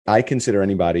I consider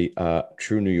anybody a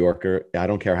true New Yorker. I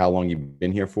don't care how long you've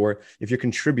been here for. If you're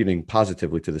contributing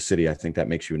positively to the city, I think that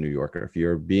makes you a New Yorker. If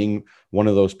you're being one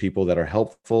of those people that are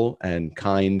helpful and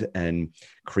kind and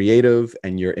creative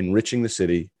and you're enriching the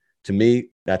city, to me,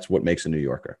 that's what makes a New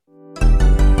Yorker.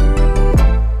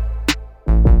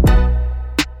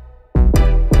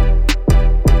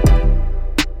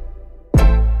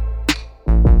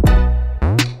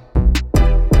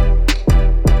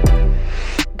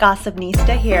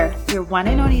 Gossipnista here, your one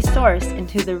and only source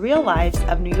into the real lives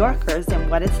of New Yorkers and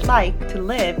what it's like to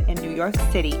live in New York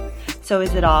City. So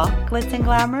is it all glitz and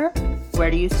glamour? Where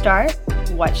do you start?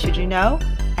 What should you know?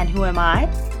 And who am I?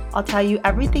 I'll tell you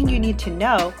everything you need to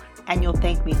know, and you'll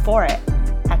thank me for it.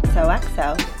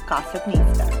 XOXO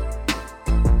Gossipnista.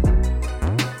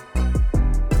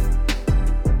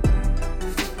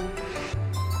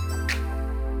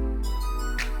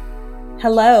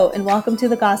 Hello, and welcome to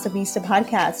the Gossipnista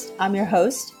podcast. I'm your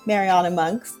host, Mariana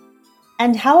Monks.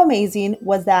 And how amazing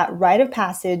was that rite of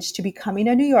passage to becoming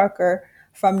a New Yorker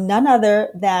from none other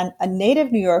than a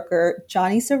native New Yorker,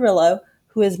 Johnny Cirillo,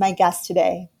 who is my guest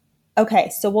today.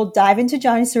 Okay, so we'll dive into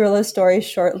Johnny Cirillo's story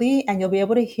shortly, and you'll be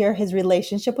able to hear his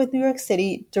relationship with New York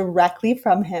City directly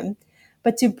from him.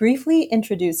 But to briefly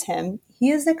introduce him, he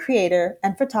is the creator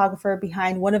and photographer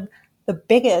behind one of the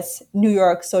biggest New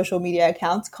York social media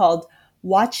accounts called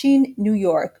Watching New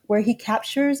York, where he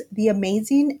captures the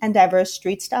amazing and diverse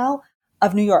street style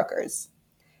of New Yorkers.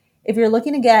 If you're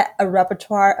looking to get a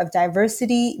repertoire of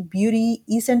diversity, beauty,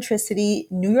 eccentricity,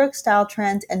 New York style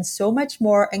trends, and so much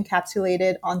more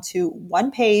encapsulated onto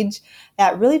one page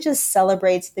that really just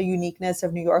celebrates the uniqueness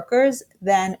of New Yorkers,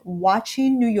 then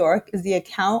Watching New York is the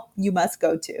account you must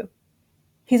go to.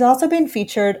 He's also been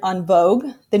featured on Vogue,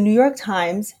 the New York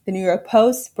Times, the New York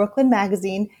Post, Brooklyn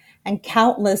Magazine, and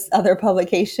countless other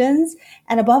publications.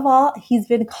 And above all, he's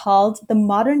been called the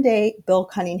modern day Bill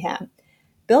Cunningham.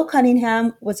 Bill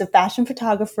Cunningham was a fashion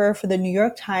photographer for the New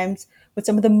York Times with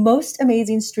some of the most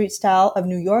amazing street style of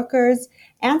New Yorkers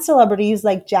and celebrities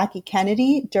like Jackie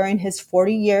Kennedy during his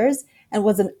 40 years and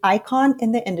was an icon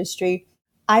in the industry.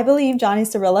 I believe Johnny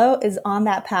Cirillo is on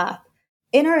that path.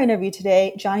 In our interview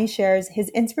today, Johnny shares his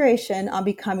inspiration on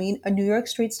becoming a New York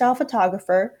street style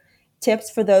photographer,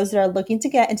 tips for those that are looking to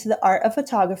get into the art of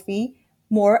photography,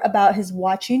 more about his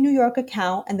Watching New York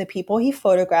account and the people he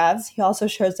photographs. He also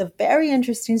shares a very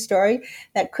interesting story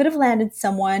that could have landed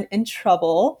someone in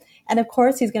trouble. And of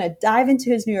course, he's going to dive into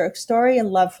his New York story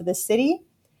and love for the city.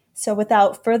 So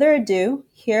without further ado,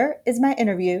 here is my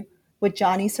interview with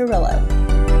Johnny Cirillo.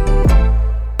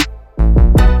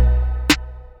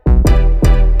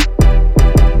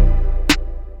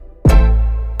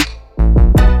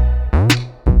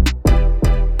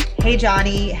 Hey,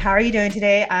 Johnny, how are you doing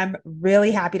today? I'm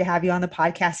really happy to have you on the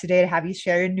podcast today to have you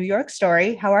share your New York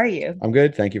story. How are you? I'm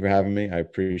good. Thank you for having me. I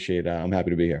appreciate it. I'm happy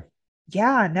to be here.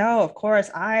 Yeah, no, of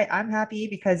course. I'm happy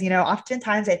because,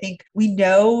 oftentimes I think we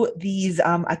know these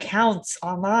accounts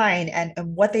online and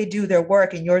what they do, their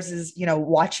work, and yours is,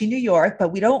 Watching New York,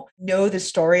 but we don't know the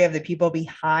story of the people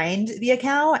behind the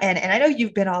account. And I know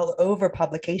you've been all over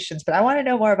publications, but I want to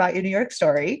know more about your New York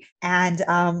story. And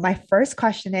my first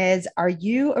question is, are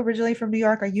you originally from New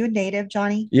York? Are you a native,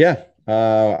 Johnny? Yeah.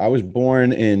 I was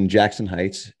born in Jackson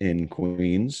Heights in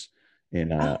Queens.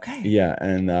 Okay. Yeah.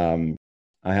 And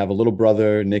I have a little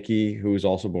brother, Nicky, who was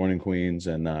also born in Queens.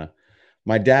 And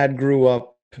my dad grew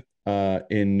up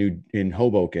in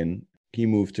Hoboken. He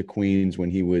moved to Queens when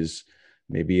he was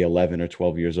maybe 11 or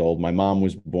 12 years old. My mom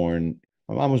was born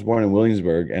in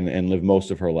Williamsburg and lived most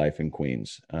of her life in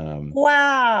Queens.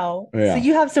 Wow. Yeah. So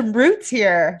you have some roots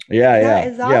here. Yeah, That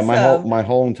yeah. is Yeah, awesome. my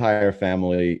whole entire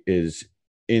family is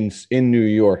in New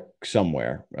York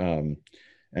somewhere.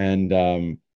 And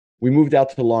we moved out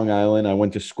to Long Island. I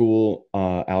went to school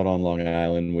out on Long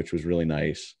Island, which was really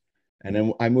nice. And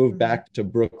then I moved Mhm. back to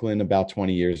Brooklyn about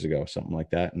 20 years ago, something like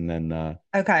that. And then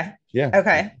Okay. yeah.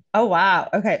 Okay. Oh, wow.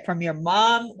 Okay. From your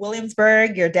mom,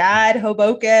 Williamsburg, your dad,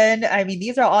 Hoboken. I mean,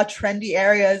 these are all trendy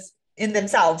areas in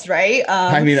themselves, right?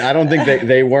 I mean, I don't think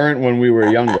they weren't when we were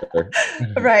younger.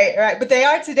 Right, right. But they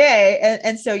are today.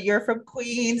 And so you're from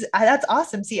Queens. That's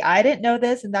awesome. See, I didn't know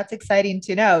this, and that's exciting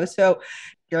to know. So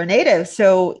you're a native.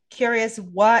 So curious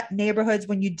what neighborhoods,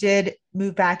 when you did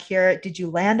move back here, did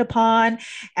you land upon?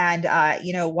 And,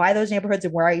 why those neighborhoods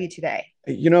and where are you today?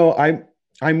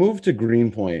 I moved to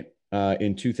Greenpoint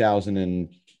in 2000 and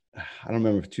I don't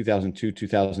remember if 2002,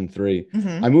 2003. I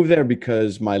Hmm. moved there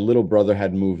because my little brother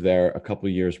had moved there a couple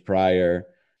of years prior.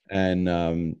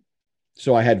 And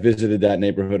so I had visited that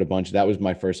neighborhood a bunch. That was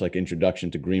my first like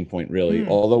introduction to Greenpoint, really.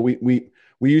 Although we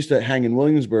used to hang in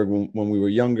Williamsburg when we were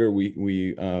younger.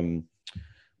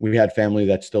 we had family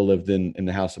that still lived in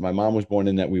the house that my mom was born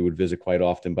in that we would visit quite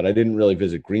often, but I didn't really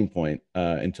visit Greenpoint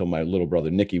until my little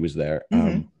brother Nicky was there.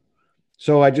 Mm-hmm.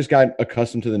 So I just got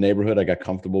accustomed to the neighborhood. I got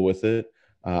comfortable with it.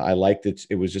 I liked it.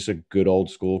 It was just a good old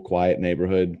school, quiet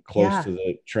neighborhood, close Yeah. to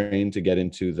the train to get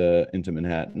into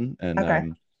Manhattan. And Okay.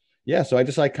 yeah, so I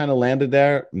just like kind of landed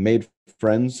there, made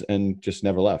friends, and just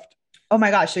never left. Oh my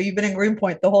gosh. So you've been in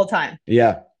Greenpoint the whole time.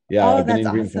 Yeah, yeah, Oh, I've been that's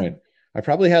in Greenpoint. awesome. I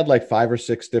probably had like 5 or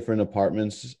 6 different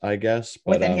apartments, I guess,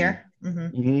 but Within here. Hmm.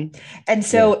 mhm, And yeah,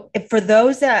 so if, for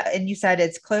those that, and you said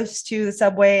it's close to the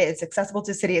subway, it's accessible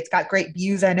to the city, it's got great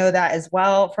views. I know that as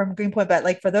well from Greenpoint, but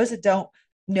like for those that don't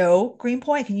know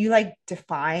Greenpoint, can you like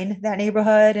define that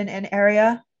neighborhood and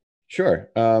area? sure.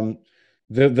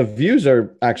 The views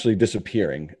are actually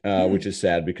disappearing, which Mm. is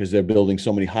sad because they're building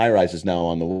so many high rises now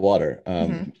on the water.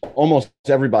 Hmm. Almost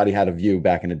everybody had a view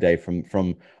back in the day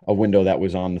from a window that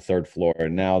was on the third floor,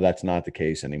 and now that's not the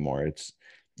case anymore.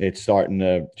 It's starting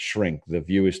to shrink. The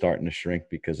view is starting to shrink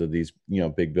because of these,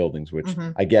 big buildings, which Hmm.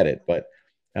 I get it. But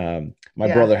my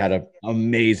Yeah. brother had an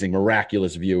amazing,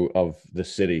 miraculous view of the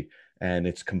city, and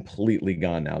it's completely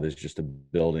gone now. There's just a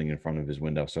building in front of his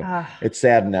window. So Ah. it's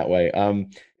sad in that way.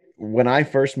 When I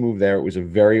first moved there, it was a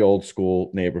very old school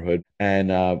neighborhood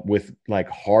and with like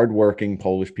hardworking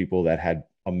Polish people that had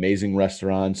amazing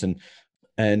restaurants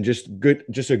and just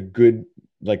a good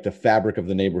like the fabric of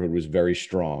the neighborhood was very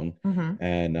strong. Hmm.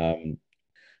 And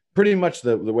pretty much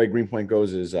the way Greenpoint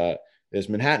goes is there's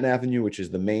Manhattan Avenue, which is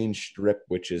the main strip,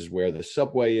 which is where the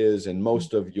subway is, and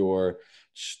most of your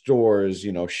stores,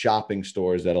 shopping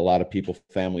stores that a lot of people,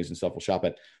 families and stuff will shop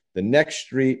at. The next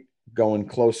street going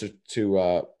closer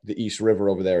to the East River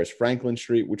over there is Franklin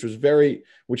Street,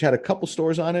 which had a couple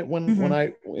stores on it when Hmm.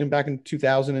 I in back in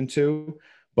 2002,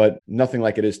 but nothing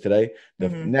like it is today. The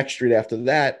Hmm. next street after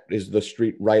that is the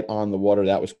street right on the water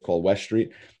that was called West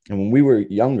Street. And when we were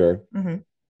younger, Hmm.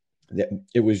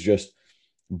 it was just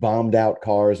bombed out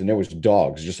cars and there was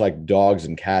dogs, just like dogs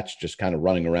and cats just kind of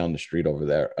running around the street over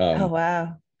there. Oh,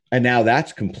 wow. And now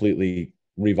that's completely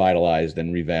revitalized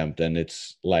and revamped and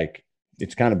it's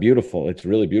kind of beautiful. It's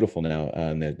really beautiful now.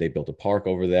 And they built a park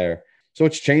over there. So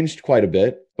it's changed quite a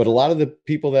bit, but a lot of the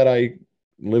people that I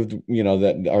lived,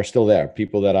 that are still there,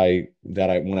 people that I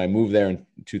when I moved there in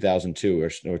 2002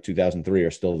 or 2003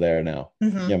 are still there now. Yeah,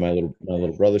 Hmm. my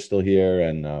little brother's still here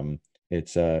and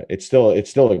it's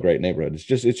still a great neighborhood. It's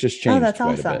just Oh, changed that's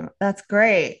quite a bit. awesome. That's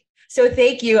great. So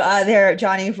thank you there,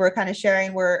 Johnny, for kind of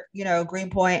sharing where,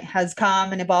 Greenpoint has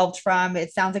come and evolved from.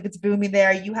 It sounds like it's booming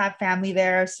there. You have family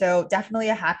there. So definitely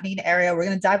a happening area. We're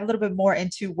going to dive a little bit more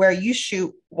into where you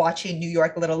shoot watching New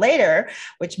York a little later,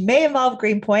 which may involve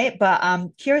Greenpoint, but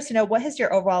I'm curious to know, what has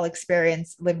your overall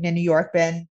experience living in New York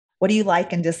been? What do you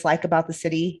like and dislike about the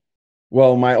city?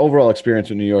 Well, my overall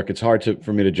experience in New York, it's hard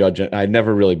for me to judge it. I'd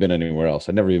never really been anywhere else.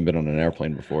 I'd never even been on an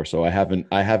airplane before, so I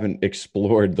haven't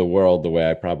explored the world the way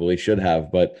I probably should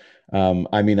have. But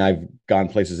I mean, I've gone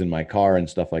places in my car and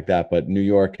stuff like that. But New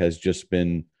York has just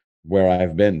been where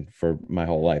I've been for my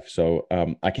whole life, so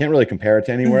I can't really compare it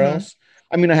to anywhere Hmm. else.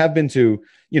 I mean, I have been to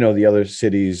the other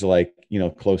cities like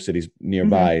close cities Hmm.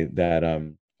 nearby that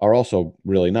are also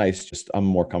really nice. Just I'm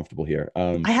more comfortable here.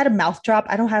 I had a mouth drop.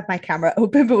 I don't have my camera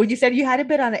open, but when you said you hadn't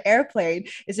been on an airplane,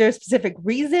 is there a specific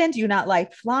reason? Do you not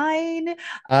like flying?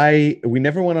 We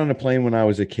never went on a plane when I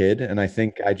was a kid, and I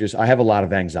think I have a lot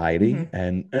of anxiety Hmm.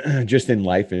 and just in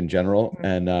life in general,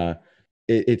 and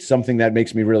it's something that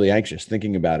makes me really anxious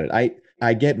thinking about it.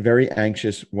 I get very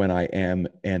anxious when I am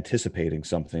anticipating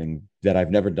something that I've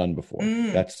never done before.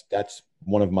 Mm. That's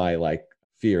one of my like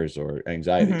fears or Hmm.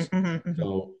 anxieties. Hmm. Hmm.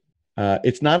 So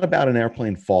it's not about an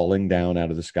airplane falling down out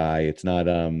of the sky. It's not.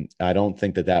 I don't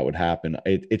think that would happen.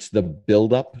 It's the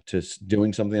buildup to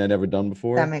doing something I never done That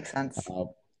before. makes sense. Uh,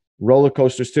 Roller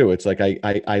coasters too. It's like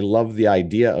I love the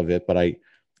idea of it, but I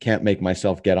can't make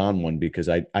myself get on one because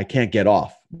I can't get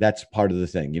off. That's part of the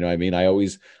thing. You know what I mean? I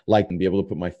always like to be able to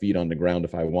put my feet on the ground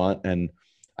if I want. And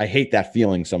I hate that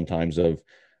feeling sometimes of,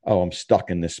 oh, I'm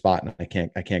stuck in this spot and I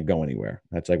can't go anywhere.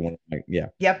 That's like one of my, yeah.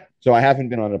 Yep. So I haven't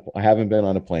been on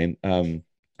a plane.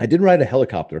 I did ride a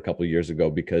helicopter a couple of years ago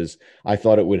because I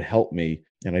thought it would help me.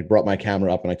 And I brought my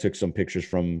camera up and I took some pictures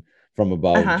from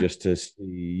above Uh-huh. just to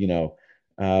see,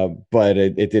 but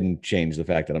it didn't change the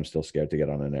fact that I'm still scared to get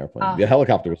on an airplane. The Oh,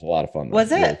 helicopter was a lot of fun though, was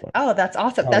really it? fun. Oh, that's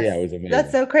awesome. Oh yeah, it was That's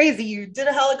amazing. so crazy. You did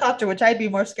a helicopter, which I'd be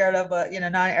more scared of, but not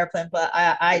an airplane. But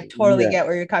I totally Yeah, get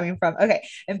where you're coming from. Okay.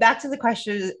 And back to the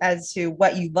question as to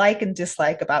what you like and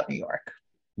dislike about New York.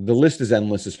 the list is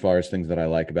endless as far as things that I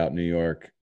like about New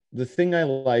York. The thing I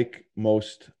like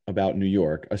most about New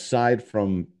York, aside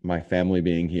from my family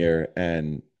being here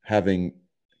and having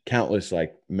countless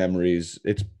like memories.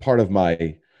 It's part of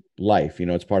my life,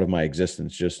 it's part of my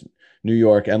existence, just New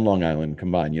York and Long Island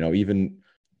combined, even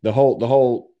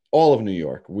all of New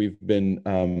York. We've been,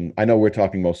 I know we're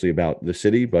talking mostly about the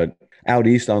city, but out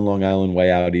east on Long Island,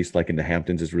 way out east, like in the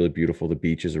Hamptons, is really beautiful. The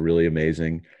beaches are really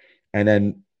amazing. And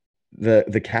then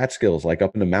the Catskills, like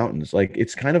up in the mountains, like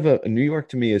it's kind of a New York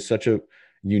to me is such a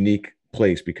unique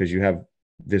place because you have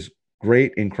this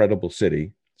great, incredible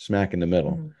city smack in the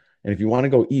middle. Mhm. And if you want to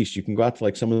go east, you can go out to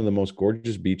like some of the most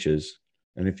gorgeous beaches.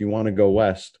 And if you want to go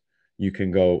west, you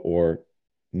can go, or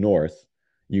north,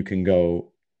 you can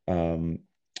go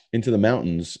into the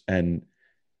mountains. And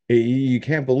you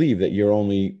can't believe that you're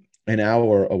only an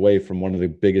hour away from one of the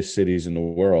biggest cities in the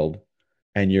world.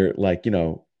 And you're like,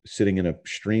 sitting in a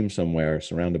stream somewhere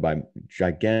surrounded by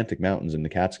gigantic mountains in the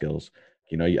Catskills.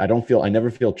 I never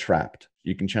feel trapped.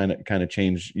 You can kind of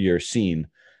change your scene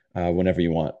whenever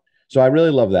you want. So I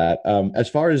really love that. As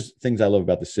far as things I love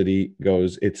about the city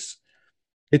goes, it's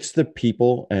the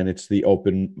people and it's the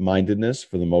open-mindedness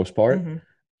for the most part. Mhm.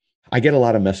 I get a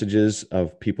lot of messages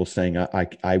of people saying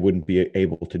I wouldn't be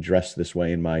able to dress this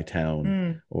way in my town,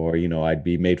 Mm. or I'd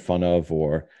be made fun of,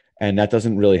 and that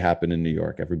doesn't really happen in New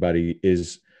York.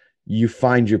 You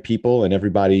find your people, and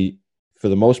everybody for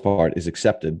the most part is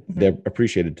accepted. Mhm. They're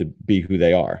appreciated to be who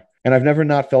they are. And I've never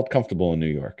not felt comfortable in New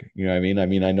York. You know what I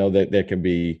mean? I know that there can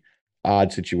be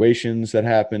odd situations that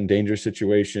happen, dangerous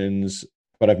situations,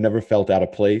 but I've never felt out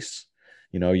of place.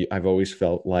 I've always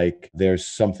felt like there's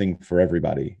something for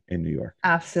everybody in New York.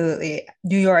 Absolutely.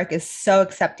 New York is so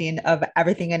accepting of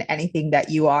everything and anything that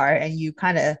you are. And you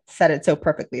kind of said it so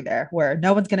perfectly there, where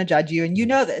no one's going to judge you. And you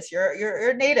know this,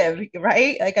 you're native,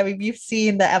 right? Like, I mean, you've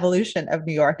seen the evolution of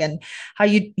New York and how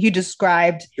you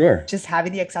described Sure. just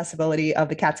having the accessibility of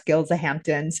the Catskills, the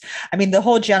Hamptons. I mean, the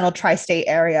whole general tri-state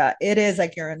area, it is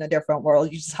like you're in a different world.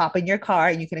 You just hop in your car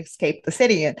and you can escape the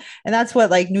city. And that's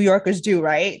what like New Yorkers do,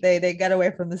 right? They get away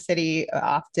from the city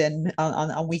often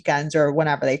on weekends or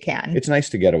whenever they can. It's nice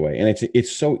to get away, and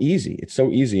it's so easy. It's so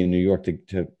easy in New York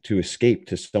to escape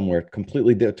to somewhere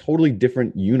completely totally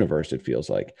different universe. It feels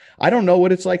like I don't know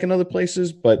what it's like in other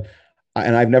places, but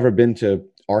and I've never been to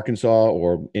Arkansas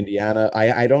or Indiana.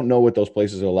 I don't know what those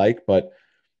places are like, but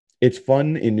it's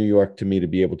fun in New York to me to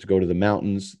be able to go to the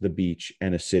mountains, the beach,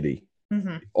 and a city,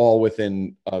 Mm-hmm. all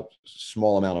within a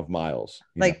small amount of miles.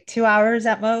 Like 2 hours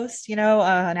at most, an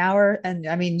hour. And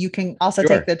I mean, you can also take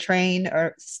Sure. the train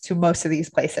or to most of these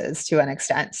places to an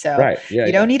extent. So Right. Yeah. you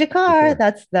Yeah. don't need a For car.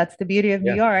 sure. That's the beauty of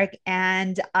New Yeah. York.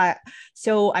 And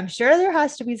so I'm sure there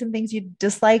has to be some things you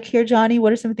dislike here, Johnny.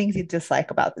 What are some things you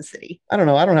dislike about the city? I don't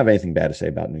know. I don't have anything bad to say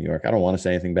about New York. I don't want to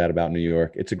say anything bad about New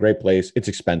York. It's a great place. It's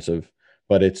expensive,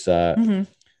 but Mm-hmm.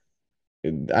 I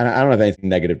don't have anything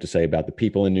negative to say about the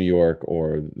people in New York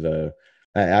or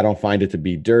I don't find it to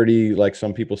be dirty like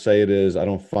some people say it is. I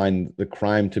don't find the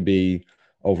crime to be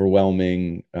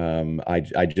overwhelming. I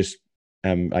just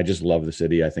love the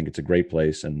city. I think it's a great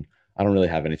place, and I don't really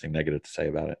have anything negative to say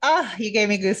about it. Ah, you gave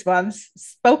me goosebumps.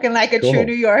 Spoken like a true New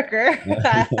Cool. Yorker.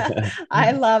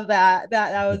 I love that.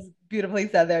 That was beautifully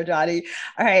said there, Johnny.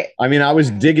 All right. I mean, I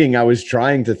was digging. I was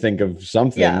trying to think of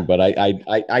something, Yeah. but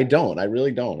I don't. I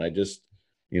really don't. I just,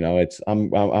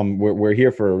 we're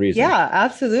here for a reason. Yeah,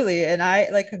 absolutely. And I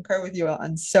like concur with you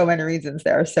on so many reasons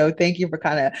there. So thank you for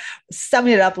kind of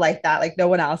summing it up like that, like no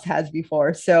one else has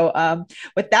before. So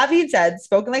with that being said,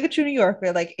 spoken like a true New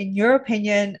Yorker, like in your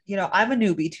opinion, I'm a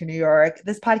newbie to New York.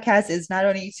 This podcast is not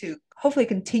only to hopefully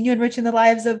continue enriching the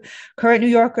lives of current New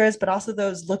Yorkers, but also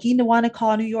those looking to want to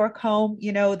call New York home,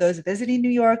 those visiting New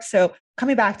York. So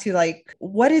coming back to like,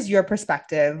 what is your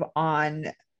perspective on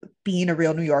being a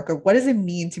real New Yorker? What does it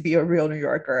mean to be a real New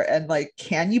Yorker? And like,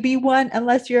 can you be one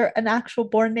unless you're an actual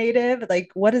born native? Like,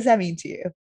 what does that mean to you?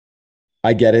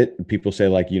 I get it. People say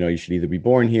like, you should either be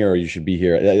born here or you should be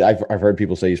here. I've heard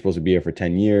people say you're supposed to be here for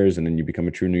 10 years and then you become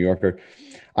a true New Yorker.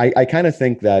 I kind of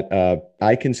think that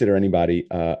I consider anybody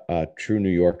a true New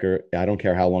Yorker. I don't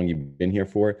care how long you've been here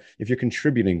for. If you're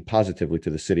contributing positively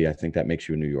to the city, I think that makes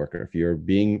you a New Yorker. If you're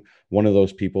being one of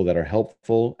those people that are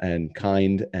helpful and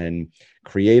kind and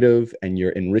creative and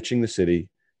you're enriching the city,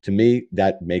 to me,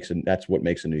 that's what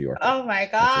makes a New Yorker. Oh my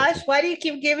gosh. Why do you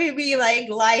keep giving me like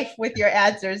life with your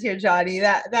answers here, Johnny?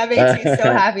 That makes me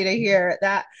so happy to hear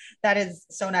that. That is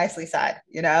so nicely said,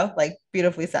 like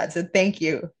beautifully said. So thank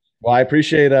you. Well, I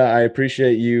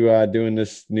appreciate you doing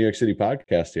this New York City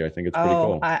podcast here. I think it's pretty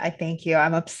cool. I thank you.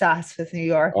 I'm obsessed with New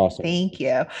York. Awesome. Thank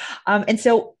you. And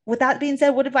so with that being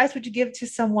said, what advice would you give to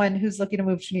someone who's looking to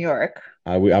move to New York?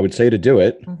 I would say to do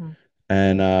it. Mm-hmm.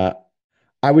 And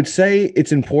I would say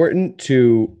it's important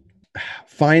to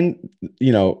find,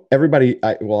 everybody,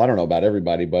 well, I don't know about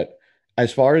everybody, but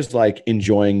as far as like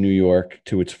enjoying New York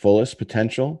to its fullest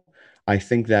potential, I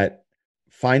think that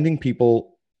finding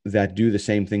people that do the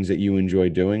same things that you enjoy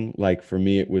doing, like for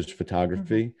me, it was Mhm.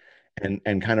 photography,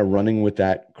 and kind of running with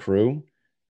that crew,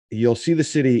 you'll see the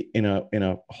city in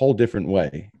a whole different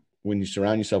way when you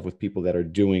surround yourself with people that are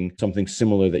doing something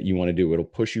similar that you want to do. It'll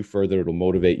push you further, it'll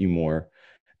motivate you more.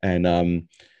 And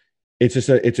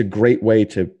it's a great way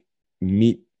to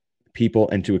meet people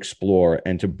and to explore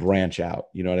and to branch out.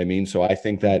 You know what I mean? So I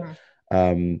think that Mhm.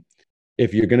 um,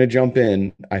 if you're going to jump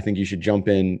in, I think you should jump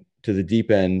in to the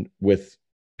deep end with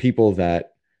people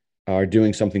that are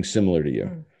doing something similar to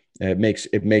you. And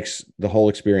it makes the whole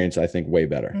experience, I think, way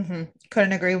better.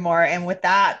 Couldn't agree more. And with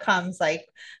that comes like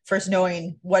first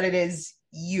knowing what it is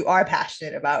you are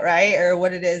passionate about, right? Or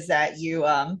what it is that you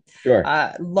Sure.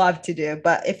 love to do.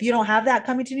 But if you don't have that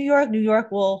coming to New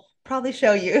York will probably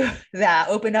show you that,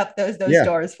 open up those Yeah.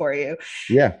 doors for you.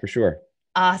 Yeah, for sure.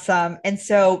 Awesome. And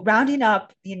so rounding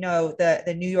up,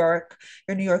 the your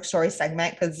New York story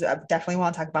segment, because I definitely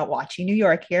want to talk about watching New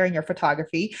York here and your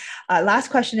photography. Last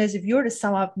question is, if you were to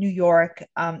sum up New York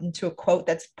into a quote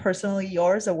that's personally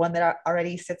yours or one that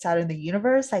already sits out in the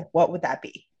universe, like what would that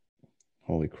be?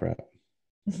 Holy crap.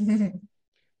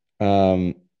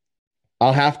 Um,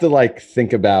 I'll have to like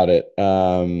think about it.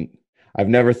 I've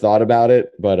never thought about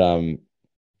it, but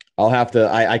I'll have to.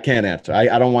 I can't answer.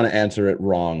 I don't want to answer it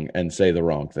wrong and say the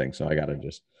wrong thing. So I gotta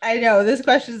just. I know this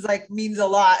question is like means a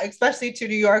lot, especially to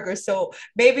New Yorkers. So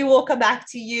maybe we'll come back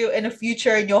to you in the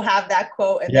future and you'll have that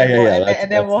quote and Yeah, then yeah, we'll yeah. and then, That's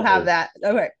and then that's we'll the have move. that.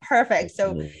 Okay, perfect. That's the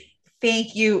So move.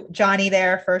 thank you, Johnny,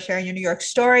 there for sharing your New York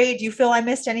story. Do you feel I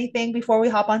missed anything before we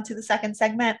hop on to the second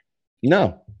segment?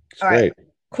 No, it's All right, great. You're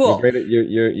cool. great.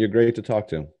 You're great to talk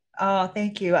to. Oh,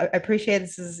 thank you. I appreciate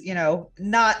this is,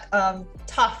 not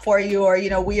tough for you or,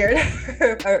 weird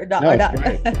or not No, or it's not.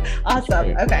 great. It's Awesome.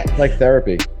 great. Okay. It's like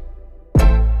therapy.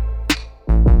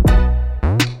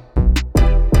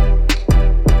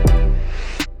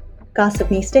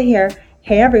 Gossipnista here.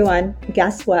 Hey everyone,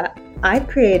 guess what? I've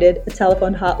created a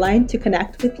telephone hotline to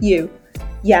connect with you.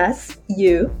 Yes,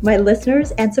 you, my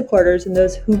listeners and supporters, and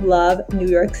those who love New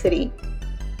York City.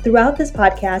 Throughout this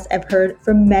podcast, I've heard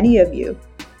from many of you,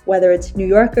 whether it's New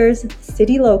Yorkers,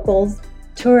 city locals,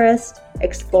 tourists,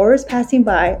 explorers passing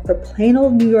by, or plain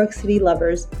old New York City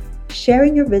lovers,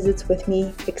 sharing your visits with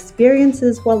me,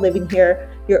 experiences while living here,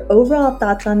 your overall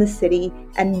thoughts on the city,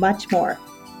 and much more.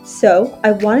 So,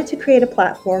 I wanted to create a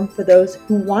platform for those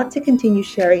who want to continue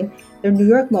sharing their New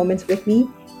York moments with me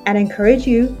and encourage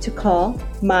you to call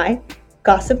my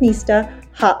Gossipnista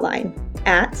hotline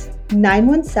at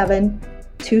 917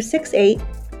 268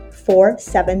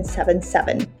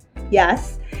 4777.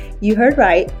 Yes, you heard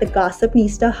right, the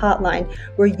Gossipnista hotline,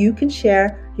 where you can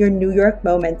share your New York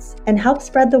moments and help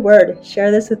spread the word. Share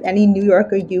this with any New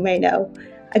Yorker you may know.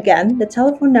 Again, the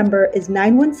telephone number is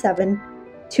 917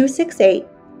 268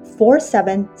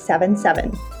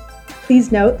 4777.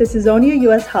 Please note this is only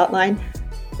a US hotline,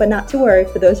 but not to worry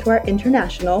for those who are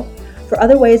international. For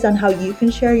other ways on how you can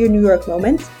share your New York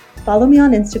moments, follow me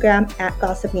on Instagram at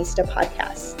Gossipnista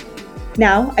Podcast.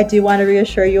 Now, I do want to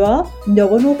reassure you all, no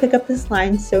one will pick up this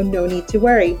line, so no need to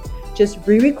worry. Just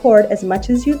re-record as much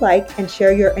as you like and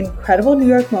share your incredible New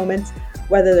York moments,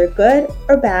 whether they're good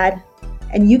or bad,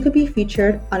 and you could be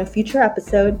featured on a future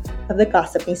episode of the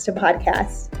Gossipnista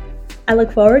Podcast. I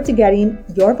look forward to getting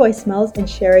your voicemails and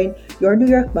sharing your New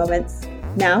York moments.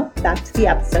 Now, back to the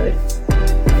episode.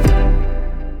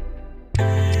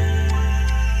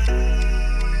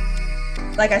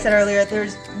 Like I said earlier,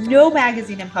 there's no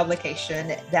magazine and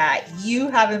publication that you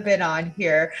haven't been on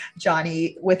here,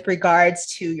 Johnny, with regards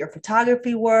to your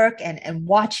photography work and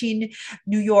watching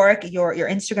New York, your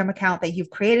Instagram account that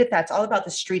you've created. That's all about the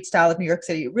street style of New York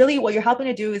City. Really, what you're helping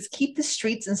to do is keep the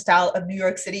streets and style of New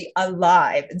York City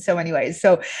alive in so many ways.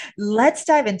 So let's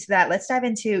dive into that. Let's dive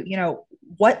into,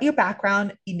 what your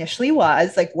background initially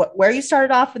was, like where you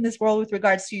started off in this world with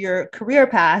regards to your career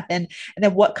path, and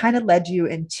then what kind of led you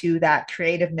into that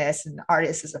creativeness and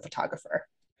artist as a photographer.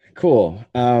 Cool.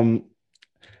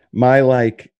 My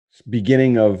like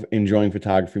beginning of enjoying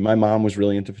photography, my mom was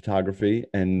really into photography.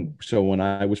 And so when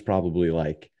I was probably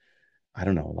like, I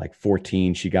don't know, like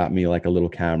 14, she got me like a little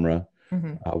camera,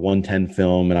 Mm-hmm. 110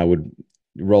 film, and I would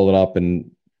roll it up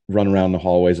and run around the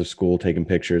hallways of school taking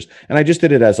pictures. And I just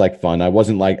did it as like fun. I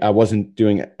wasn't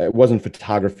doing, it wasn't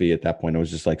photography at that point. It was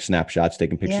just like snapshots,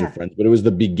 taking pictures Yeah. of friends, but it was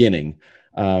the beginning.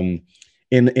 In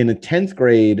the 10th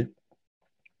grade,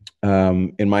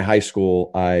 in my high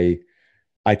school, I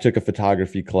took a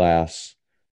photography class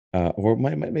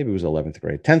maybe it was 11th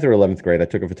grade, 10th or 11th grade. I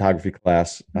took a photography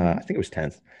class. I Mhm. think it was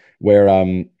 10th, where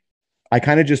I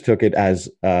kind of just took it as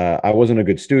I wasn't a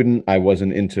good student. I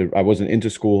wasn't into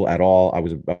school at all. I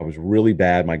was really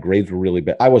bad. My grades were really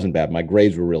bad. I wasn't bad. My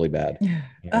grades were really bad. Um,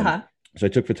 Uh-huh. so I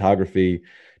took photography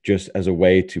just as a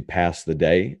way to pass the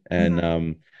day. And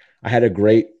Mhm. I had a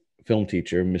great film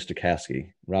teacher, Mr.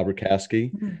 Caskey, Robert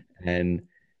Caskey, Mhm. and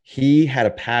he had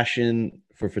a passion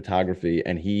for photography,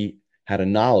 and he had a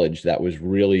knowledge that was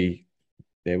really,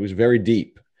 it was very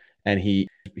deep, and he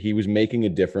was making a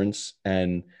difference,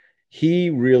 and he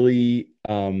really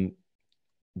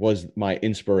was my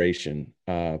inspiration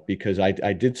because I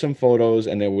did some photos,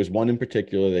 and there was one in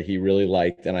particular that he really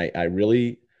liked, and I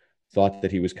really thought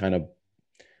that he was kind of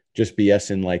just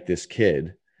BSing like this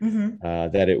kid, Mhm.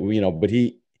 that it, but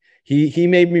he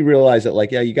made me realize that,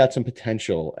 like, yeah, you got some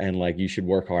potential, and like you should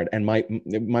work hard. And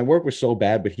my work was so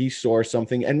bad, but he saw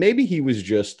something, and maybe he was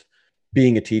just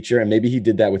being a teacher, and maybe he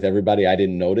did that with everybody. I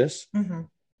didn't notice. Mhm.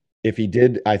 If he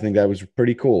did, I think that was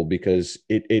pretty cool, because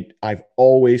I've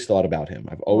always thought about him.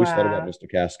 I've always thought about Wow. Mr.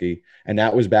 Caskey, and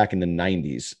that was back in the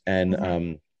 90s. And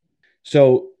Mhm.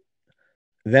 so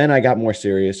then I got more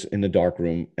serious in the dark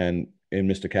room, and in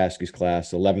Mr. Caskey's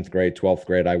class, 11th grade, 12th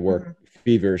grade, I Mhm. worked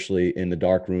feverishly in the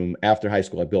dark room. After high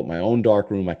school, I built my own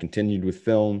dark room. I continued with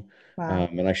film, Wow.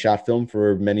 and I shot film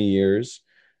for many years.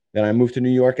 Then I moved to New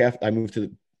York after I moved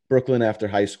to Brooklyn after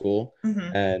high school,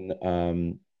 Mhm.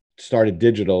 and started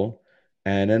digital.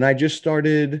 And then I just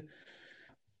started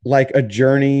like a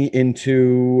journey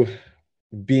into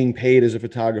being paid as a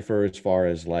photographer, as far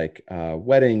as like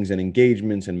weddings and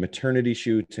engagements and maternity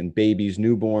shoots and babies,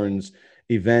 newborns,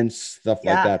 events, stuff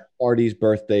like Yeah. that, parties,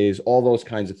 birthdays, all those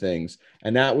kinds of things.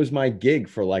 And that was my gig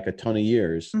for like a ton of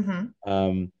years. Mhm.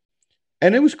 Um,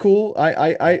 and it was cool.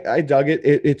 I dug it.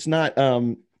 It's not.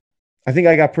 I think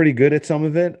I got pretty good at some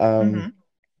of it. Mhm.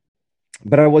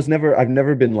 But I've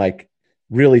never been like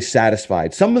really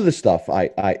satisfied. Some of the stuff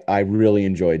I really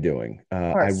enjoy doing. Of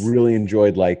I course. really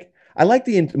enjoyed, like, I like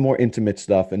the more intimate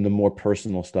stuff and the more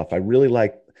personal stuff. I really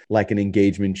like an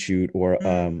engagement shoot, or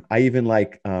Mm. I even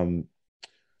like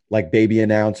baby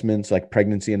announcements, like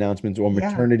pregnancy announcements, or Yeah.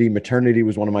 maternity. Maternity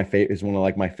was one of my is one of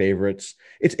like my favorites.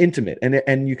 It's intimate,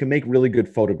 and you can make really good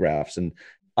photographs. And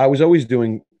I was always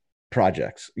doing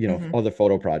projects, Mhm. other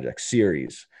photo projects,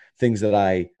 series, things that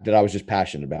I was just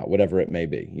passionate about, whatever it may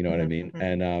be. You know what I Mhm. mean? Mhm.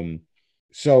 And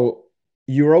so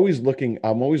you're always looking.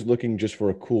 I'm always looking just for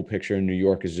a cool picture. In New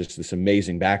York is just this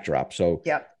amazing backdrop. So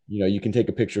Yep. you can take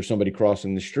a picture of somebody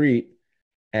crossing the street,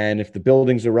 and if the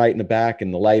buildings are right in the back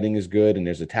and the lighting is good and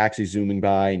there's a taxi zooming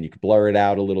by, and you can blur it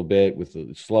out a little bit with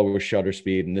the slower shutter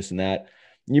speed and this and that,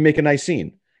 you make a nice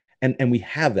scene. And we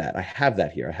have that. I have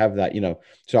that here. I have that,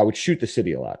 So I would shoot the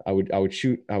city a lot. I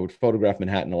would photograph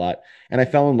Manhattan a lot. And I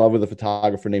fell in love with a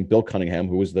photographer named Bill Cunningham,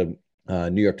 who was the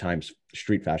New York Times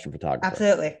street fashion photographer.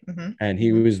 Absolutely. Mhm. And he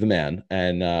Mhm. was the man.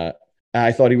 And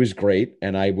I thought he was great.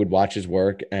 And I would watch his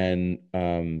work. And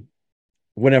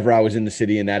whenever I was in the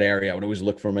city in that area, I would always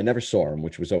look for him. I never saw him,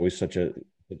 which was always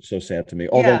so sad to me.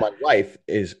 Although Yeah. my wife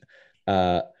is,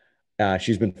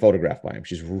 she's been photographed by him.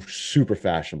 She's super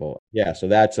fashionable. Yeah, so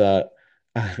that's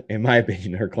in my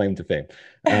opinion, her claim to fame.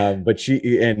 But she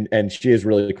is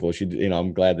really cool.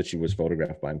 I'm glad that she was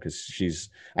photographed by him, because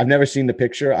I've never seen the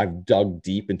picture. I've dug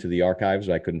deep into the archives,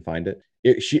 but I couldn't find it.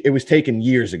 It was taken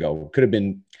years ago. Could have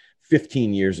been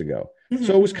 15 years ago. Mhm.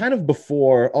 So it was Mhm. kind of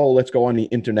before, oh, let's go on the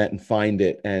internet and find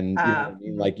it. And you know what I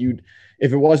mean? Mhm. Like,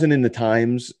 if it wasn't in the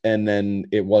Times, and then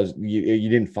you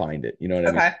didn't find it. You know what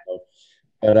I mean? Okay.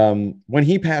 But when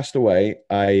he passed away,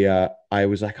 I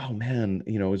was like, oh man,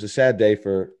 it was a sad day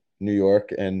for New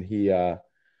York. And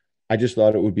I just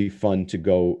thought it would be fun to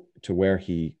go to where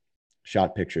he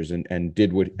shot pictures, and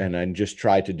did what, and just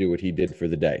tried to do what he did for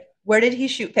the day. Where did he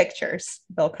shoot pictures,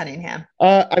 Bill Cunningham?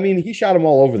 I mean, he shot them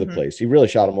all over the Mhm. place. He really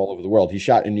shot them all over the world. He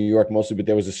shot in New York mostly, but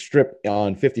there was a strip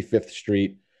on 55th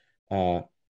Street. Uh,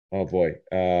 oh boy,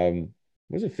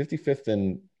 was it 55th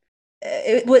and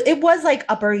It was like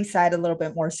Upper East Side a little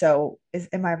bit more so.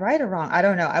 Am I right or wrong? I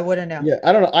don't know. I wouldn't know. yeah,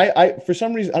 I don't know. I for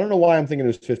some reason, I don't know why I'm thinking it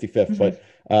was 55th, Hmm. but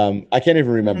I can't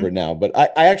even remember Hmm. it now. But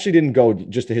I actually didn't go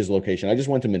just to his location. I just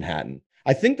went to Manhattan.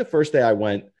 I think the first day I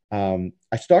went,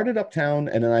 I started uptown,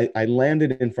 and then I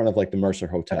landed in front of like the Mercer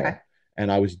Okay. Hotel,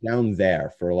 and I was down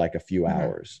there for like a few Hmm.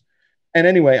 hours. And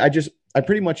anyway, I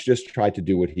pretty much just tried to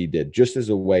do what he did, just as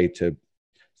a way to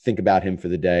think about him for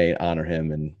the day, honor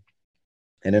him, and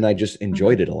then I just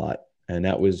enjoyed Hmm. it a lot. And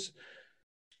that was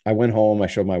I went home, I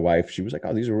showed my wife. She was like,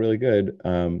 "Oh, these are really good."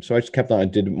 So I just kept on, I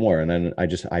did more, and then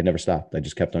I never stopped. I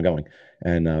just kept on going,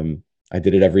 and I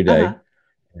did it every day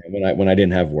Uh-huh. when I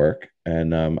didn't have work.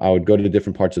 And I would go to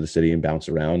different parts of the city and bounce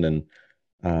around. And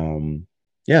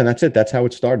yeah, and that's it. That's how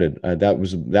it started. That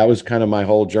was kind of my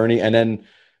whole journey. And then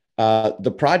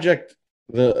the project,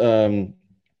 the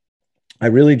I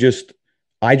really just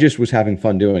I just was having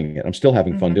fun doing it. I'm still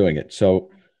having fun Hmm. doing it. So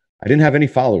I didn't have any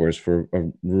followers for a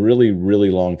really, really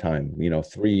long time,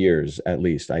 3 years at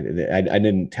least. I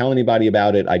didn't tell anybody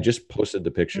about it. I just posted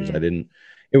the pictures. I Mm. didn't,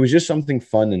 it was just something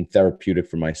fun and therapeutic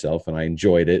for myself. And I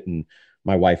enjoyed it. And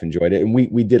my wife enjoyed it. And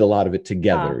we did a lot of it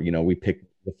together. Wow. We picked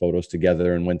the photos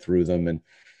together and went through them, and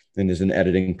there's an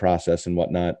editing process and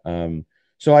whatnot.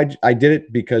 So I did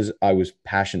it because I was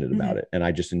passionate about Hmm. it and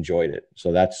I just enjoyed it.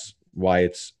 So that's why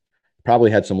it's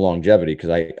probably had some longevity,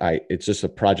 because it's just a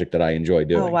project that I enjoy Oh,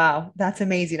 doing. wow. That's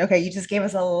amazing. Okay. You just gave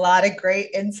us a lot of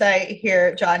great insight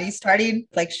here, Johnny. Starting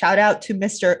like shout out to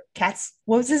Mr. Katz.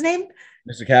 What was his name?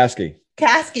 Mr. Kasky.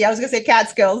 Kasky. I was going to say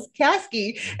Catskills.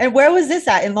 Kasky. And where was this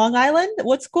at? In Long Island?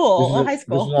 What school? High This is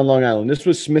school? on Long Island. This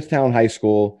was Smithtown High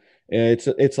School.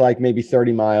 It's like maybe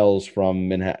 30 miles from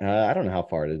Manhattan. I don't know how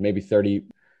far it is. Maybe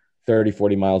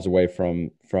 40 miles away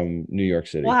from New York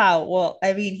City. Wow. Well,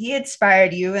 I mean, he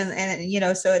inspired you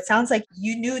and so it sounds like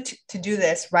you knew to do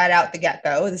this right out the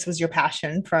get-go. This was your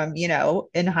passion from,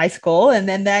 in high school. And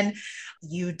then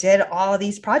you did all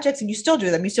these projects and you still do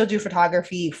them. You still do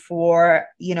photography for,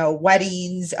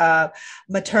 weddings,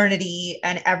 maternity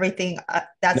and everything.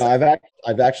 No,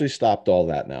 I've actually stopped all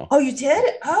that now. Oh, you did?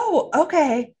 Oh,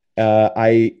 okay.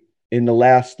 I in the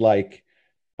last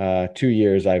 2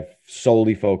 years, I've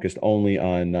solely focused only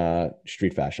on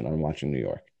street fashion. I'm watching New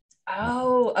York.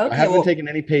 Oh, I okay. haven't Well, taken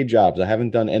any paid jobs. I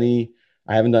haven't done any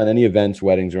events,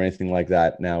 weddings, or anything like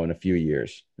that now in a few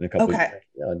years. In a couple of, okay.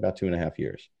 yeah, like about 2.5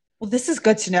 years. Well, this is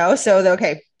good to know. So,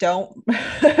 okay, don't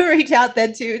reach out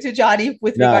then to Johnny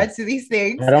with No, regards to these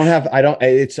things. I don't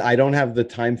have the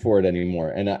time for it anymore.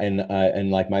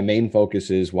 And like my main focus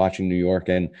is watching New York,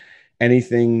 and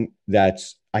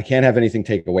I can't have anything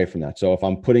take away from that. So if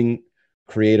I'm putting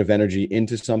creative energy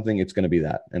into something, it's going to be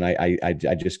that. And I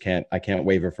just can't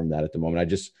waver from that at the moment. I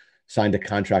just signed a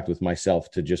contract with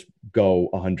myself to just go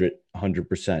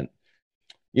 100%.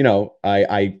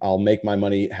 I'll make my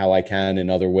money how I can in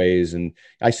other ways, and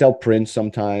I sell prints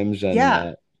sometimes and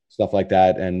Yeah. stuff like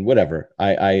that, and whatever.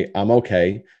 I'm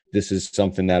okay. This is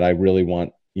something that I really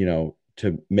want,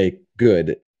 to make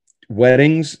good.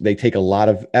 Weddings, they take a lot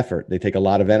of effort. They take a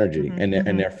lot of energy, Hmm. and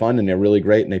Hmm. they're fun and they're really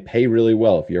great and they pay really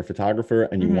well. If you're a photographer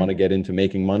and you want to Hmm. get into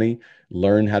making money,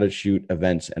 learn how to shoot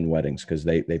events and weddings, because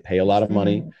they pay a lot of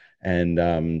money,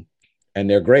 Hmm. and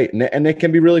they're great, and they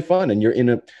can be really fun. And you're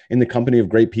in the company of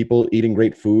great people, eating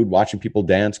great food, watching people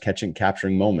dance,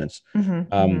 capturing moments. Hmm.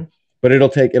 Um, Hmm. but it'll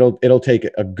take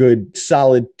a good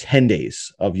solid 10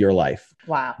 days of your life.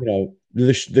 Wow.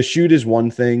 The shoot is one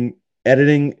thing.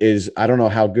 Editing is, I don't know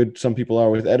how good some people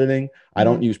are with editing. I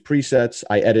don't Hmm. use presets.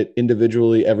 I edit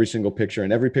individually every single picture,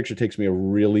 and every picture takes me a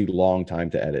really long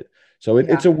time to edit. So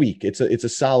it's Yeah. a week. It's a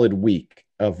solid week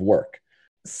of work.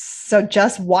 So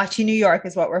just watching New York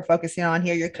is what we're focusing on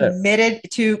here. You're Yeah. committed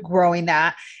to growing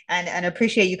that and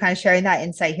appreciate you kind of sharing that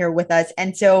insight here with us.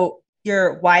 And so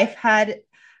your wife had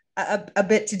a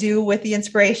bit to do with the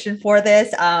inspiration for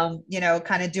this, kind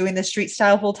of doing the street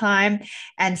style full time.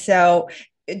 And so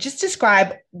just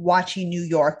describe watching New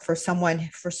York for someone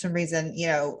for some reason,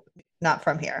 not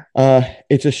from here.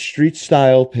 It's a street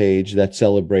style page that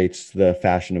celebrates the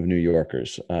fashion of New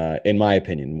Yorkers. In my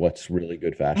opinion, what's really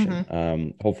good fashion. Hmm.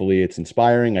 Hopefully, it's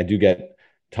inspiring. I do get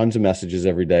tons of messages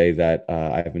every day that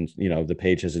I've been, the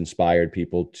page has inspired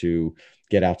people to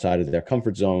get outside of their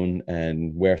comfort zone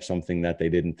and wear something that they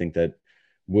didn't think that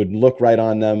would look right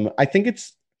on them. I think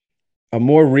it's a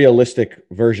more realistic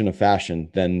version of fashion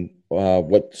than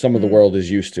what some of the Mm-hmm. world is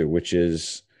used to, which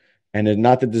is, and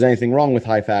not that there's anything wrong with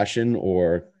high fashion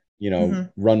or,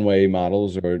 runway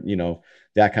models or,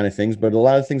 that kind of things. But a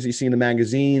lot of things that you see in the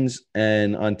magazines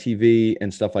and on TV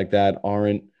and stuff like that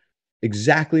aren't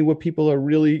exactly what people are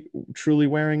really truly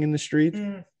wearing in the street.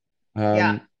 Mm. Yeah.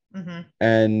 Um, Hmm.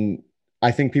 and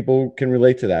I think people can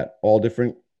relate to that, all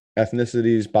different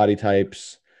ethnicities, body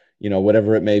types,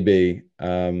 whatever it may be.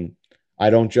 I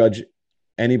don't judge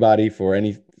anybody for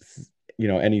any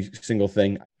single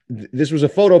thing. This was a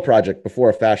photo project before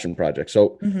a fashion project.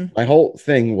 So Hmm. my whole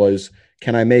thing was,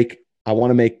 I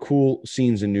want to make cool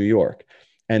scenes in New York.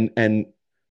 And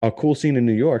a cool scene in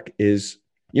New York is,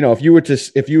 if you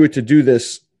were to do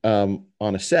this on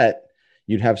a set,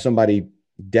 you'd have somebody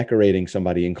decorating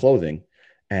somebody in clothing,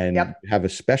 and Yep. have a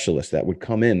specialist that would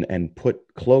come in and put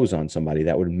clothes on somebody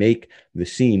that would make the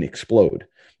scene explode.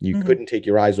 You Hmm. couldn't take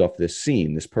your eyes off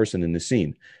this person in this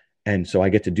scene. And so I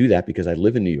get to do that because I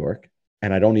live in New York.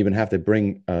 and I don't even have to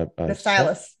bring The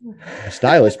stylist. a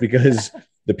stylist because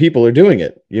the people are doing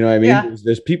it. You know what I mean? Yeah.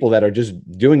 There's people that are just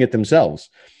doing it themselves.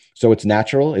 So it's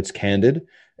natural, it's candid,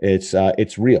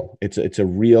 it's real. It's a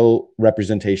real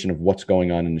representation of what's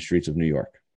going on in the streets of New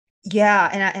York. Yeah,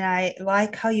 and I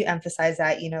like how you emphasize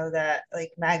that, that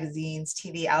like magazines,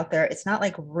 TV out there, it's not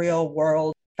like real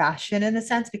world fashion in a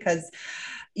sense because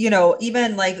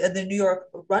even like the New York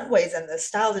runways and the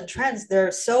styles and trends,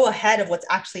 they're so ahead of what's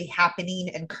actually happening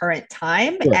in current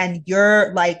time. Sure. And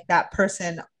you're like that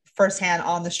person firsthand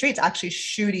on the streets, actually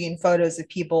shooting photos of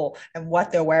people and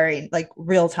what they're wearing, like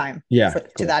real time Yeah, to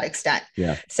cool. that extent.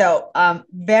 Yeah. So, I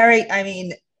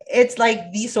mean, it's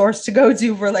like the source to go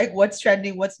to for like what's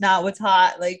trending, what's not, what's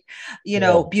hot, like,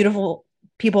 Yeah. beautiful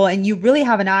people. And you really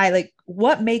have an eye, like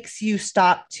what makes you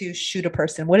stop to shoot a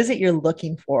person? What is it you're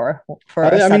looking for a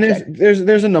I mean, subject?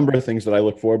 there's a number of things that I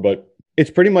look for, but it's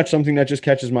pretty much something that just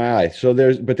catches my eye. So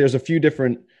there's a few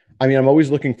different. I mean, I'm always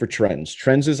looking for trends.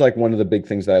 Trends is like one of the big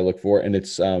things that I look for, and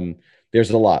it's there's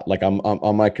a lot. Like I'm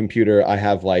on my computer, I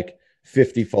have like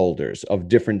 50 folders of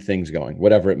different things going,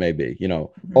 whatever it may be. Mhm.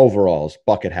 Overalls,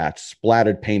 bucket hats,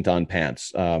 splattered paint on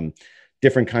pants,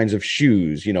 different kinds of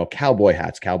shoes. Cowboy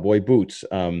hats, cowboy boots,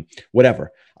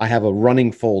 whatever. I have a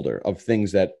running folder of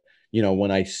things that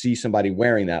when I see somebody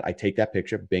wearing that, I take that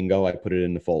picture, bingo, I put it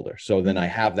in the folder. So then I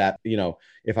Mhm. have that,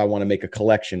 if I want to make a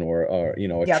collection or a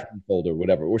Yep. trend folder,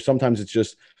 whatever. Or sometimes it's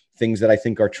just things that I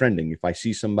think are trending. If I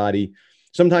see somebody,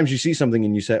 sometimes you see something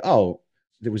and you say, oh,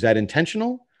 was that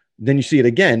intentional? Then you see it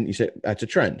again, you say, that's a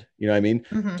trend. You know what I mean?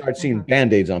 Mhm. Start seeing Mhm.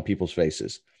 band-aids on people's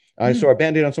faces. I saw Mhm. a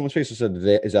band-aid on someone's face. I said,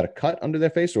 is that a cut under their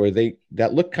face or are they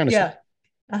that look kind of Yeah.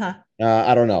 Uh-huh.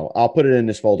 I don't know. I'll put it in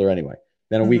this folder anyway.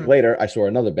 Then a week Mhm. later, I saw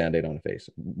another band-aid on the face.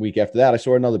 Week after that, I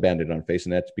saw another band-aid on the face,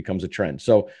 and that becomes a trend.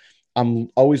 So I'm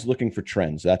always looking for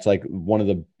trends. That's like one of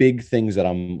the big things that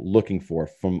I'm looking for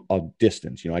from a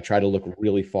distance. I try to look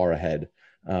really far ahead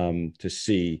to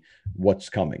see what's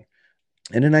coming.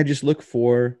 And then I just look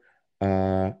for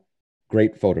uh,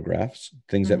 great photographs,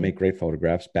 things that Mhm. make great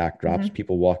photographs, backdrops, Mhm.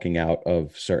 people walking out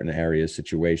of certain areas,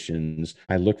 situations.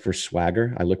 I look for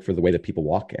swagger. I look for the way that people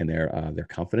walk and their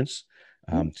confidence.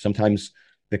 Mhm. Sometimes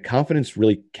the confidence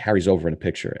really carries over in a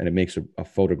picture and it makes a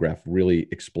photograph really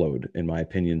explode, in my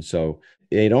opinion. So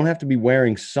they don't have to be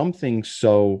wearing something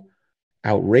so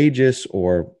outrageous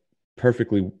or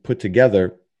perfectly put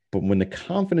together, but when the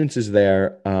confidence is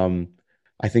there,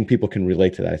 I think people can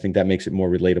relate to that. I think that makes it more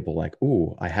relatable. Like,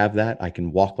 ooh, I have that. I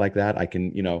can walk like that. I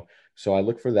can, So I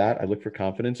look for that. I look for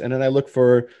confidence, and then I look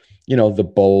for, the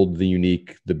bold, the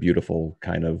unique, the beautiful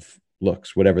kind of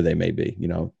looks, whatever they may be.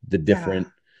 The Yeah. different,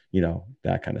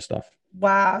 that kind of stuff.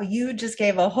 Wow, you just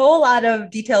gave a whole lot of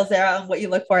details there on what you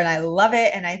look for, and I love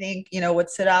it. And I think what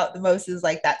stood out the most is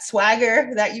like that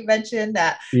swagger that you mentioned,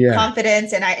 that Yeah.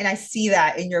 confidence, and I see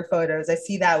that in your photos. I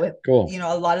see that with Cool.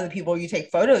 a lot of the people you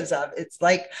take photos of. It's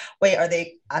like, wait, are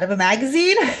they out of a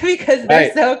magazine? Because they're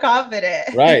Right. so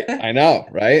confident. Right. I know.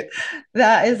 Right.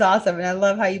 That is awesome, and I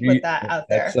love how you put that out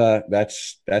That's there.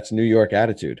 that's New York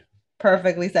attitude.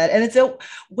 Perfectly said. And it's a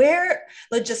where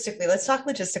logistically, let's talk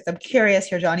logistics. I'm curious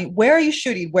here, Johnny. Where are you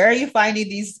shooting? Where are you finding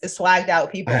these swagged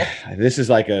out people? This is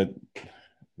like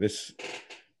this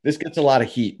this gets a lot of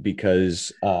heat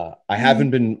because I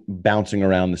haven't Mm-hmm. been bouncing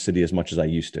around the city as much as I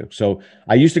used to. So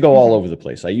I used to go all Mm-hmm. over the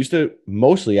place. I used to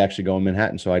mostly actually go in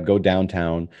Manhattan. So I'd go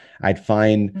downtown. I'd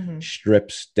find Mm-hmm.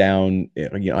 strips down.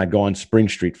 I'd go on Spring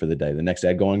Street for the day. The next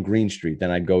day I'd go on Green Street. Then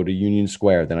I'd go to Union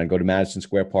Square. Then I'd go to Madison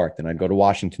Square Park. Then I'd go to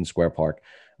Washington Square Park.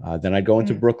 Then I'd go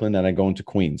into Mm-hmm. Brooklyn. Then I'd go into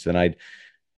Queens. Then I'd.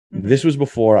 Mm-hmm. This was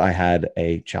before I had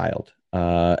a child,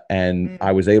 and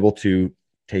I was able to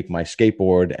take my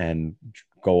skateboard and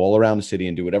go all around the city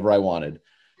and do whatever I wanted.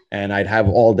 And I'd have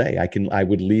all day. I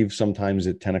would leave sometimes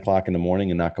at 10 o'clock in the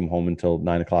morning and not come home until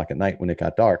 9 o'clock at night when it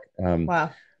got dark. Wow.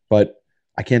 But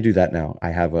I can't do that now. I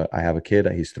have a kid.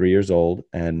 He's 3 years old,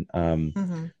 and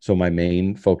Mm-hmm. so my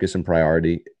main focus and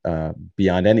priority,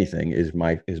 beyond anything, is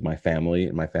my family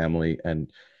and my family. And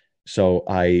so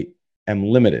I am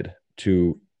limited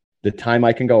to the time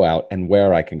I can go out and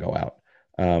where I can go out.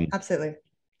 Um, Absolutely.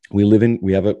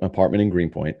 we have an apartment in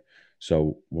Greenpoint.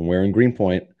 So when we're in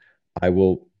Greenpoint,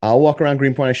 I'll walk around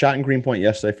Greenpoint. I shot in Greenpoint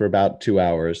yesterday for about 2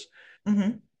 hours.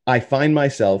 Mm-hmm. I find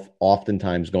myself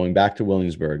oftentimes going back to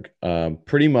Williamsburg,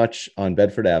 pretty much on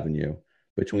Bedford Avenue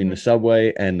between the Mm-hmm.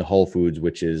 subway and the Whole Foods,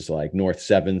 which is like North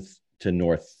 7th to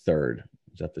North 3rd.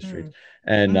 Is that the street?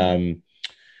 And Mm-hmm.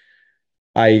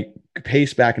 I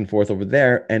pace back and forth over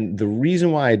there. And the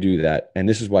reason why I do that, and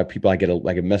this is why I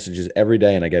get messages every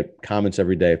day and I get comments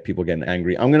every day of people getting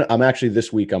angry. I'm actually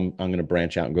this week, I'm going to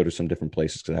branch out and go to some different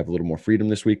places because I have a little more freedom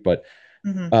this week. But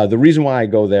The reason why I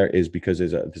go there is because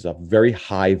there's a very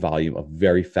high volume of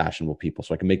very fashionable people,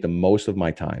 so I can make the most of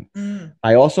my time.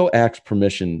 I also ask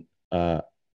permission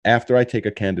after I take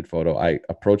a candid photo. I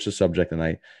approach the subject and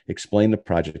I explain the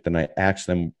project, and I ask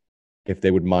them if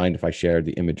they would mind if I shared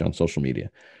the image on social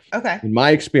media. Okay. In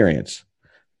my experience,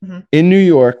 in New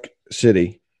York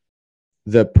City,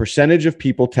 the percentage of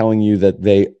people telling you that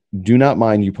they do not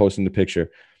mind you posting the picture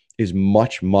is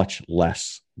much, much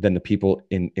less than the people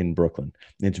in Brooklyn.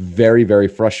 It's very, very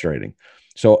frustrating.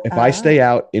 So if I stay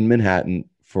out in Manhattan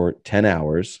for 10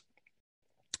 hours,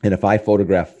 and if I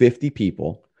photograph 50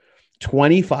 people,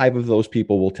 25 of those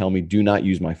people will tell me, do not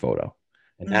use my photo.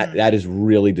 And that is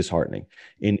really disheartening.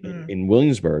 In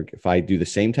Williamsburg, if I do the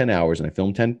same 10 hours and I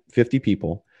film 50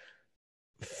 people,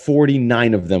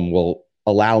 49 of them will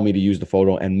allow me to use the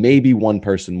photo. And maybe one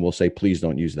person will say, please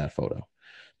don't use that photo.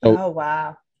 So, oh,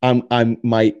 wow.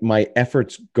 My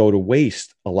efforts go to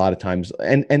waste a lot of times,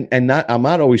 and I'm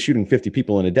not always shooting 50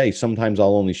 people in a day. Sometimes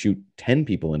I'll only shoot 10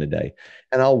 people in a day,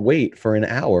 and I'll wait for an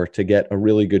hour to get a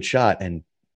really good shot. And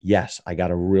yes, I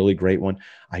got a really great one.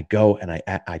 I go and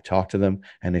I talk to them,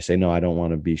 and they say, no, I don't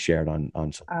want to be shared on.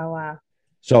 Oh, wow.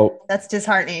 So that's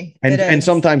disheartening. And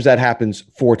sometimes that happens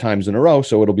 4 times in a row.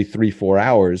 So it'll be 3-4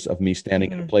 hours of me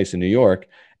standing in a place in New York,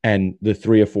 and the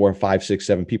 3 or 4, 5, 6,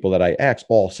 7 people that I asked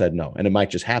all said no. And it might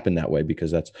just happen that way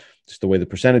because that's just the way the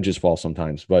percentages fall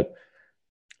sometimes. But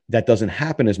that doesn't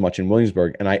happen as much in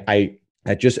Williamsburg. And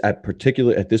at this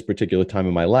particular time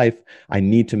in my life, I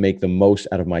need to make the most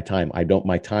out of my time.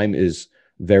 My time is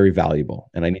very valuable,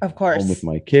 and I need to be home with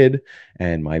my kid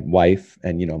and my wife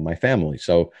and, my family.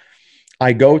 So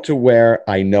I go to where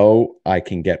I know I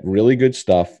can get really good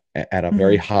stuff at a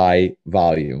very high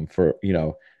volume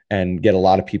and get a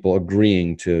lot of people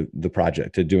agreeing to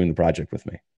doing the project with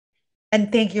me. And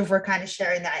thank you for kind of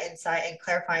sharing that insight and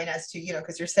clarifying as to,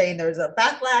 because you're saying there's a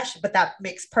backlash, but that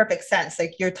makes perfect sense.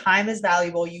 Like, your time is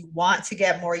valuable. You want to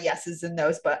get more yeses than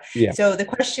those. But so the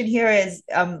question here is,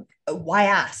 why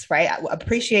ask, right? I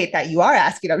appreciate that you are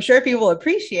asking. I'm sure people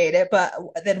appreciate it, but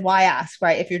then why ask,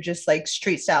 right? If you're just like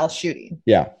street style shooting.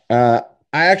 Yeah. I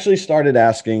actually started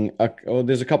asking,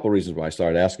 there's a couple of reasons why I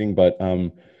started asking, but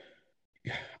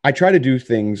I try to do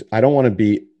things. I don't want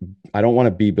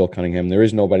to be Bill Cunningham. There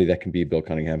is nobody that can be Bill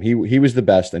Cunningham. He was the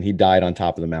best, and he died on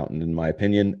top of the mountain, in my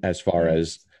opinion, as far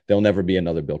as there'll never be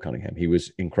another Bill Cunningham. He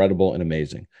was incredible and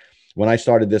amazing. When I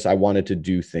started this, I wanted to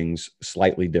do things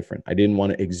slightly different. I didn't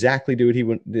want to exactly do what he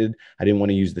did. I didn't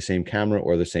want to use the same camera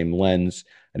or the same lens.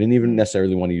 I didn't even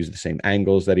necessarily want to use the same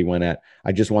angles that he went at.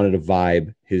 I just wanted to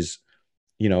vibe his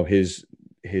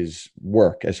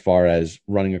work as far as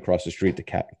running across the street to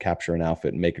capture an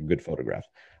outfit and make a good photograph.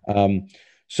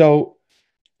 So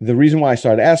the reason why I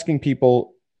started asking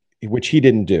people, which he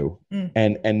didn't do,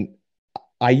 and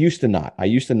I used to not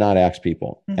ask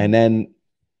people. And then,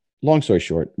 long story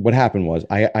short, what happened was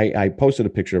I posted a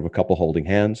picture of a couple holding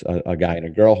hands, a guy and a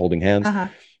girl holding hands.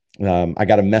 I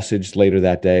got a message later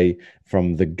that day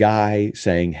from the guy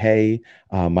saying, hey,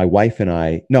 my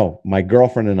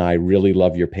girlfriend and I really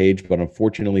love your page, but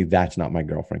unfortunately that's not my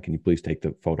girlfriend. Can you please take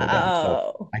the photo down?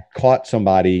 So I caught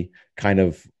somebody kind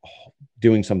of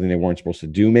doing something they weren't supposed to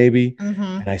do, maybe.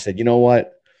 And I said, you know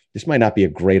what, this might not be a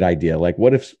great idea. Like,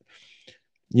 what if,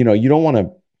 you don't want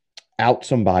to out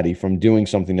somebody from doing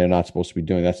something they're not supposed to be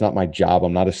doing. That's not my job.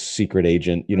 I'm not a secret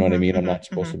agent. You know what I mean? I'm not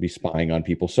supposed to be spying on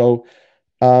people. So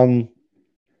I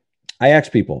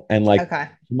asked people, and to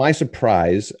my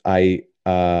surprise, I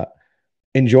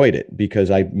enjoyed it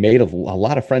because I made a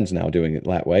lot of friends now doing it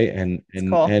that way. And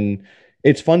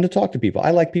it's fun to talk to people.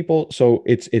 I like people. So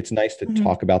it's nice to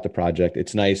talk about the project.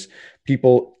 It's nice.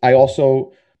 People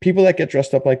that get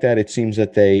dressed up like that, it seems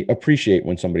that they appreciate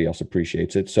when somebody else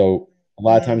appreciates it. So a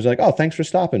lot of times they're like, oh, thanks for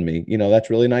stopping me. That's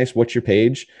really nice. What's your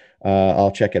page?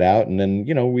 I'll check it out. And then,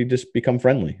 we just become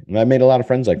friendly. And I made a lot of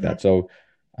friends like that. So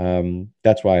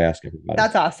that's why I ask everybody.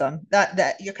 That's awesome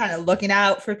that you're kind of looking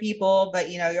out for people,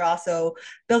 but you're also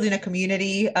building a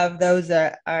community of those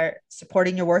that are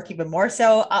supporting your work even more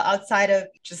so outside of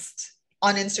just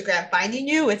on Instagram finding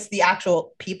you. It's the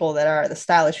actual people that are the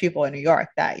stylish people in New York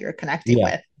that you're connecting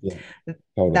with. Yeah,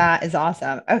 totally. That is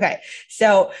awesome. Okay.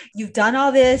 So you've done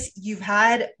all this. You've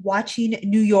had Watching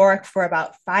New York for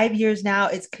about 5 years now.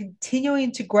 It's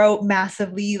continuing to grow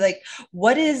massively. Like,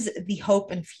 what is the hope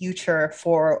and future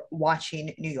for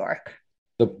Watching New York?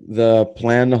 The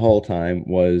plan the whole time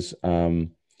was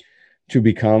to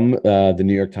become the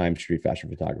New York Times street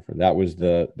fashion photographer. That was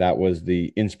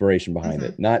the inspiration behind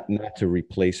it. Not to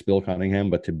replace Bill Cunningham,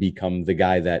 but to become the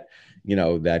guy that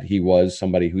that he was,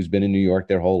 somebody who's been in New York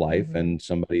their whole life and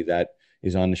somebody that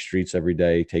is on the streets every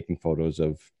day taking photos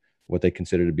of what they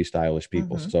consider to be stylish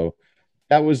people. Mm-hmm. So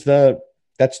that's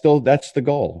the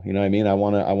goal. You know what I mean? I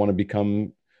want to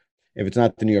become, if it's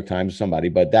not the New York Times, somebody,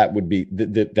 but that would be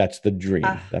that's the dream.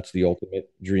 That's the ultimate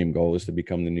dream goal, is to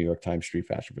become the New York Times street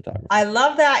fashion photographer. I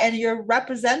love that. And you're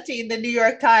representing the New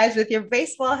York Times with your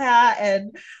baseball hat,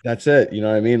 and that's it. You know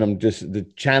what I mean? I'm just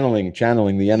channeling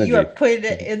the energy. You are putting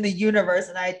it in the universe,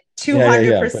 and I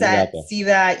 200% see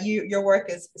that your work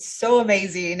is so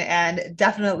amazing and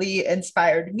definitely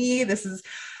inspired me. This is,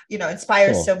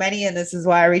 inspires so many, and this is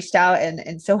why I reached out,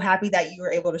 and so happy that you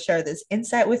were able to share this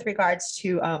insight with regards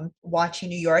to watching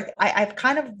New York. I've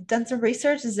kind of done some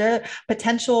research. Is there a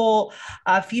potential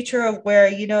future of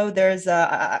where there's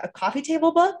a coffee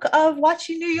table book of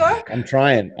watching New York? I'm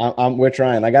trying. We're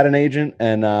trying. I got an agent,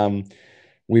 and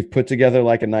we've put together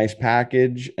like a nice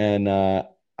package, and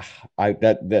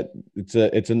it's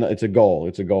a goal.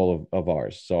 It's a goal of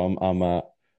ours. So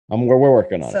we're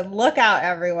working on it. So look out,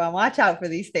 everyone. Watch out for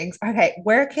these things. Okay.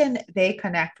 Where can they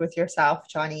connect with yourself,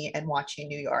 Johnny, and watching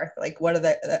New York? Like, what are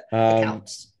the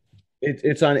accounts?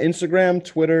 It's on Instagram,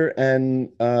 Twitter, and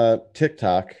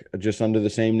TikTok, just under the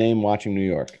same name, Watching New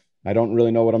York. I don't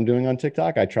really know what I'm doing on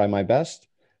TikTok. I try my best,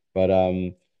 but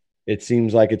it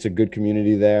seems like it's a good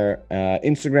community there.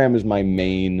 Instagram is my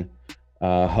main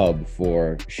hub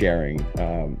for sharing.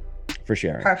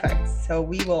 Perfect. So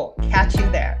we will catch you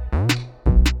there.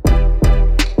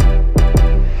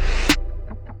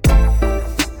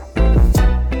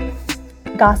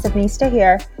 Gossipnista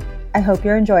here. I hope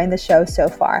you're enjoying the show so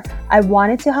far. I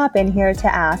wanted to hop in here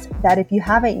to ask that if you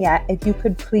haven't yet, if you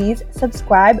could please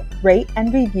subscribe, rate,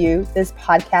 and review this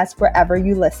podcast wherever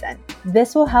you listen.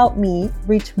 This will help me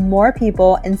reach more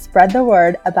people and spread the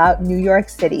word about New York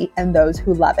City and those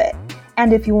who love it.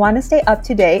 And if you want to stay up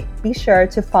to date, be sure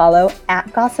to follow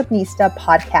 @Gossipnista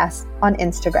Podcast on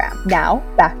Instagram. Now,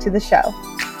 back to the show.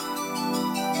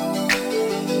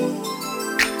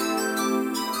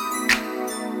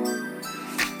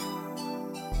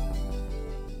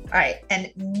 All right.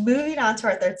 And moving on to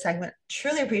our third segment,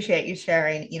 truly appreciate you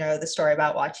sharing, the story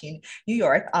about watching New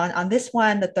York. On this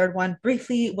one, the third one,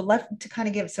 briefly, would love to kind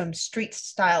of give some street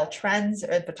style trends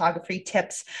and photography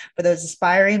tips for those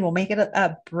aspiring. We'll make it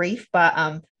a brief, but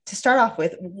to start off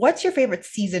with, what's your favorite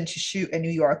season to shoot in New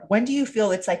York? When do you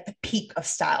feel it's like the peak of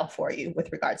style for you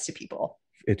with regards to people?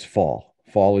 It's fall.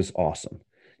 Fall is awesome.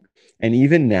 And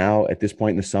even now at this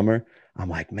point in the summer, I'm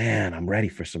like, man, I'm ready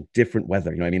for some different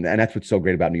weather. You know what I mean? And that's what's so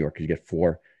great about New York, because you get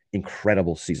 4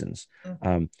 incredible seasons.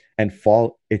 Mm-hmm. And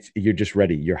fall, you're just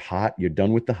ready. You're hot. You're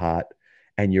done with the hot,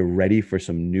 and you're ready for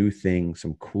some new things,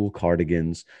 some cool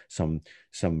cardigans, some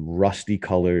rusty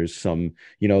colors, some,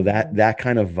 that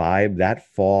kind of vibe. That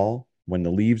fall, when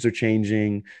the leaves are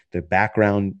changing, the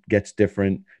background gets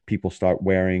different. People start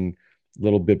wearing a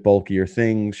little bit bulkier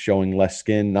things, showing less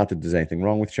skin. Not that there's anything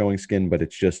wrong with showing skin, but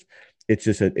it's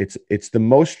the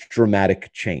most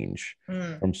dramatic change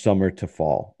from summer to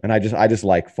fall. And I just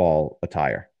like fall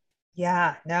attire.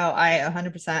 Yeah, no, I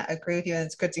 100% agree with you. And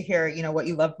it's good to hear, what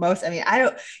you love most. I mean,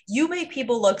 you make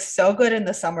people look so good in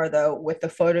the summer though, with the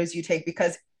photos you take,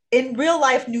 because in real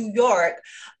life, New York,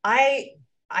 I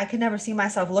can never see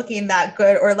myself looking that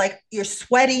good, or like you're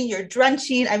sweating, you're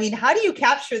drenching. I mean, how do you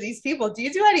capture these people? Do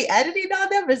you do any editing on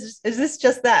them? Or is this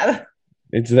just them?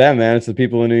 It's them, man. It's the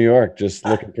people in New York just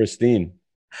looking pristine.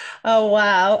 Oh,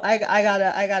 wow. I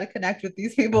gotta connect with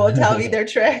these people and tell me their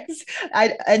tricks.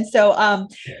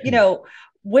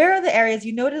 Where are the areas,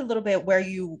 you noted a little bit where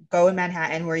you go in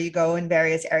Manhattan, where you go in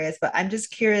various areas, but I'm just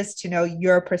curious to know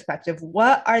your perspective.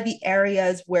 What are the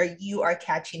areas where you are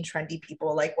catching trendy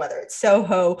people, like whether it's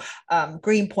Soho,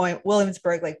 Greenpoint,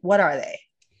 Williamsburg, like what are they?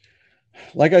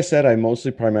 Like I said, I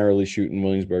mostly primarily shoot in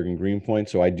Williamsburg and Greenpoint,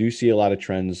 so I do see a lot of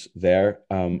trends there.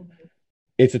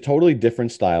 It's a totally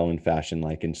different style in fashion,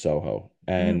 like in Soho,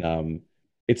 and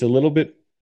it's a little bit,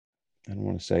 I don't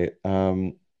want to say it.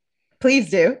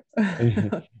 Please do.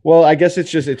 Well, I guess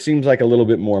it seems like a little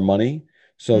bit more money,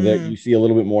 so that you see a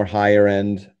little bit more higher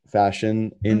end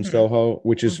fashion in Soho,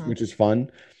 which is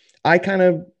fun.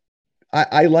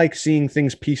 I like seeing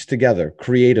things pieced together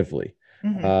creatively.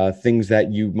 Things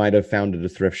that you might have found at a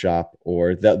thrift shop,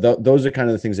 or those are kind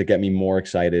of the things that get me more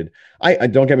excited. I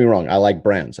don't get me wrong. I like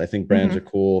brands. I think brands are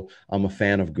cool. I'm a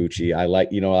fan of Gucci. I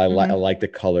like the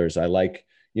colors. I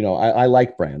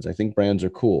like brands. I think brands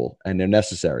are cool and they're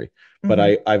necessary. But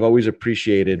I've always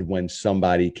appreciated when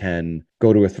somebody can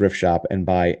go to a thrift shop and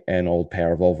buy an old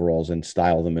pair of overalls and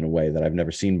style them in a way that I've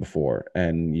never seen before.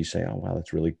 And you say, oh, wow,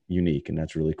 that's really unique. And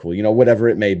that's really cool. Whatever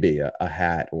it may be, a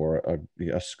hat or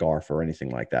a scarf or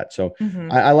anything like that. So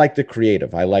I like the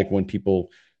creative. I like when people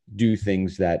do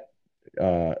things that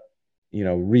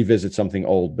revisit something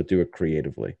old, but do it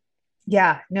creatively.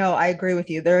 Yeah, no, I agree with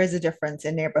you. There is a difference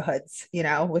in neighborhoods,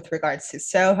 with regards to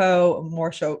Soho,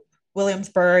 more so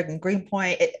Williamsburg and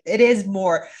Greenpoint. It is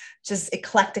more just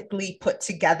eclectically put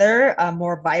together,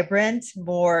 more vibrant,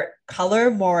 more color,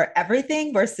 more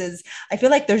everything, versus I feel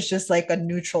like there's just like a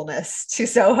neutralness to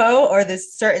Soho, or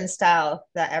this certain style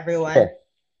that everyone Sure.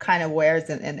 kind of wears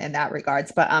in that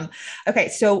regards. But okay,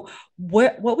 so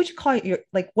what would you call your,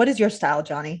 like, what is your style,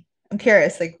 Johnny? I'm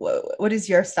curious, like what is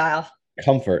your style?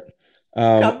 Comfort.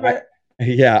 I, Comfort.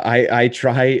 yeah, I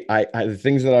try, the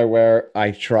things that I wear,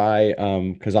 I try,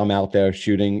 cause I'm out there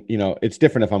shooting, it's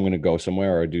different if I'm going to go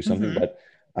somewhere or do something, Mm-hmm.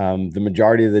 but, the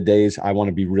majority of the days I want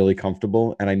to be really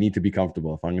comfortable, and I need to be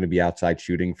comfortable if I'm going to be outside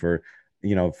shooting for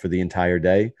the entire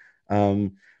day.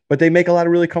 Um, but they make a lot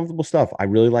of really comfortable stuff. I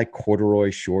really like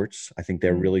corduroy shorts. I think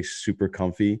they're really super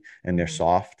comfy and they're Mm-hmm.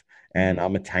 soft. And Mm-hmm.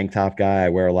 I'm a tank top guy. I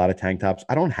wear a lot of tank tops.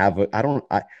 I don't have a,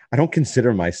 I don't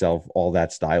consider myself all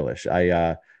that stylish.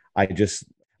 I just,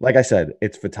 like I said,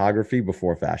 it's photography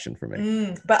before fashion for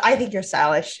me. But I think you're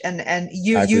stylish, and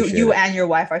you I you appreciate you it. and your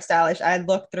wife are stylish. I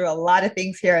looked through a lot of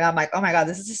things here, and I'm like, oh my god,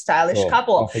 this is a stylish Oh,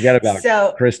 couple. forget about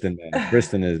So, Kristen, man.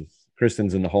 oh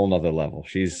Kristen's in a whole nother level.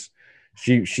 She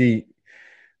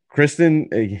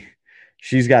Kristen,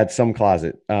 she's got some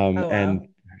closet, wow, and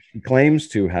she claims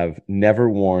to have never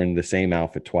worn the same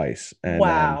outfit twice,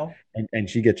 wow, and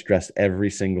she gets dressed every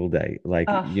single day. Like,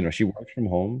 oh, she works from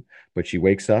home, but she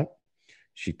wakes up,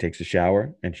 she takes a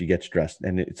shower, and she gets dressed.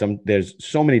 And there's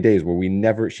so many days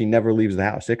where she never leaves the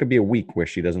house. It could be a week where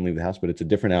she doesn't leave the house, but it's a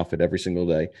different outfit every single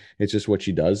day. It's just what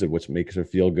she does and what makes her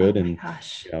feel oh good, my and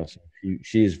gosh. so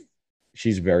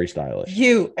she's very stylish.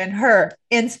 You and her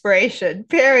inspiration,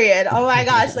 period. Oh my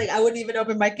gosh, like I wouldn't even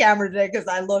open my camera today because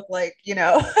I look like,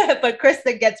 but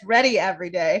Kristen gets ready every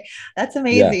day. That's Yeah.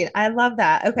 amazing. I love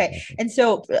that. Okay. And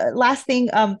so last thing,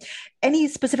 any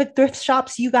specific thrift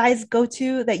shops you guys go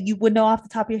to that you would know off the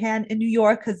top of your hand in New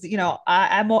York? Because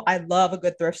I love a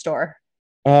good thrift store.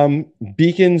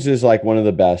 Beacons is like one of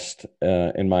the best,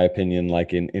 in my opinion,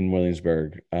 like in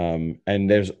Williamsburg. And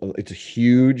it's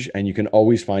huge, and you can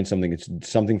always find something. It's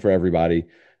something for everybody.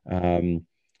 Um,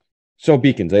 so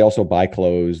Beacons, they also buy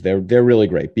clothes. They're really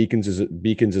great. Beacons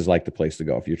is like the place to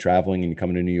go if you're traveling and you're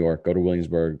coming to New York. Go to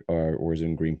Williamsburg or is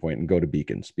in Greenpoint and go to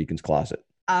Beacons Closet.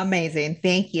 Amazing.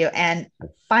 Thank you. And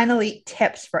finally,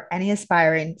 tips for any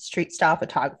aspiring street style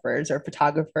photographers or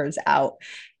photographers out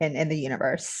in the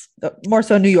universe, more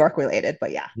so New York related,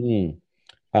 but yeah. Hmm.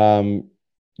 Um,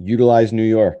 Utilize New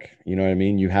York. You know what I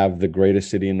mean? You have the greatest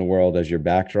city in the world as your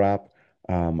backdrop.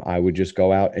 I would just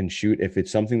go out and shoot. If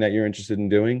it's something that you're interested in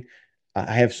doing,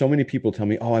 I have so many people tell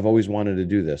me, "Oh, I've always wanted to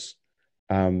do this."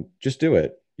 Just do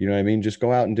it. You know what I mean? Just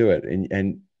go out and do it.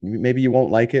 And maybe you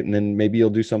won't like it, and then maybe you'll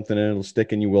do something and it'll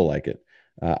stick and you will like it.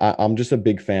 I'm just a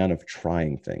big fan of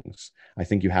trying things. I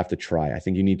think you have to try. I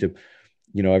think you need to,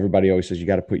 everybody always says you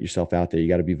got to put yourself out there. You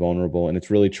got to be vulnerable. And it's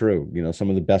really true. Some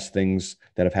of the best things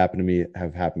that have happened to me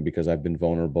have happened because I've been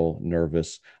vulnerable,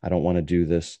 nervous. I don't want to do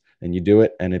this. And you do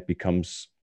it and it becomes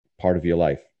part of your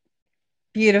life.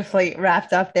 Beautifully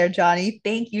wrapped up there, Johnny.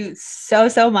 Thank you so,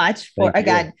 so much for, Thank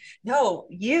you. again, no,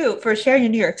 you for sharing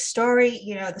your New York story,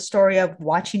 the story of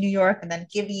watching New York and then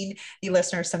giving the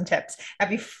listeners some tips. And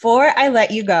before I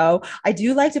let you go, I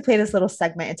do like to play this little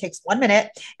segment. It takes 1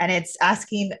 minute and it's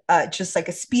asking just like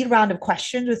a speed round of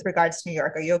questions with regards to New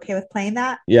York. Are you okay with playing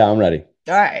that? Yeah, I'm ready.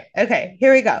 All right. Okay,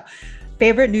 here we go.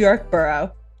 Favorite New York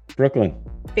borough? Brooklyn,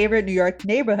 Favorite New York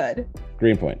neighborhood?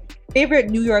 Greenpoint, Favorite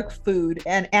New York food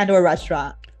and or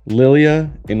restaurant? Lilia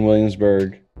in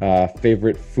Williamsburg.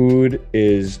 Favorite food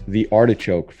is the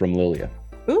artichoke from Lilia.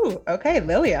 Ooh, okay,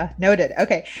 Lilia. Noted.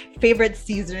 Okay. Favorite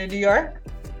season in New York?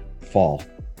 Fall.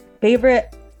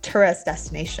 Favorite tourist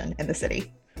destination in the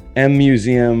city? M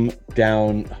Museum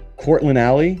down Cortlandt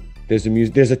Alley. There's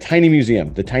a tiny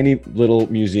museum, the tiny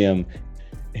little museum.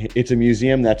 It's a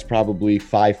museum that's probably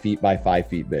 5 feet by 5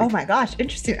 feet big. Oh my gosh,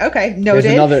 interesting. Okay,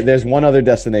 noted. There's one other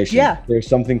destination. Yeah. There's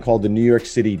something called the New York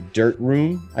City Dirt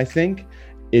Room, I think.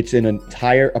 It's an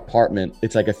entire apartment.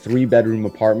 It's like a 3-bedroom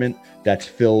apartment that's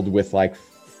filled with like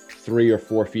 3 or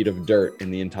 4 feet of dirt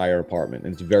in the entire apartment.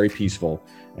 And it's very peaceful.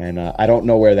 And I don't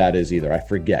know where that is either. I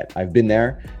forget. I've been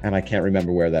there and I can't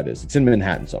remember where that is. It's in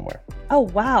Manhattan somewhere. Oh,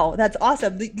 wow. That's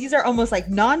awesome. These are almost like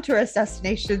non-tourist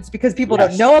destinations because people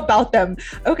don't know about them.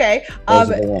 Okay.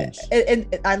 Those are the ones.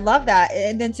 And I love that.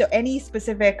 And then, so any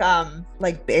specific,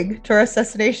 like big tourist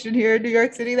destination here in New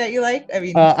York City that you like? I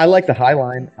mean, I like the High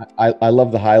Line. I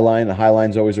love the High Line. The High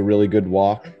Line's always a really good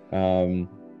walk.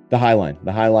 The High Line.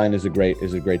 The High Line is a great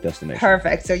destination.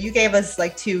 Perfect. So you gave us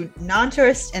like 2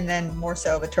 non-tourist and then more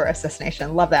so of a tourist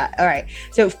destination. Love that. All right.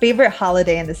 So favorite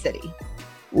holiday in the city?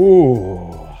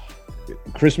 Ooh,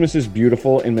 Christmas is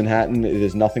beautiful in Manhattan. It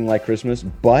is nothing like Christmas,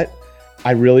 but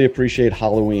I really appreciate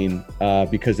Halloween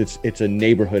because it's a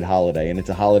neighborhood holiday, and it's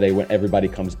a holiday when everybody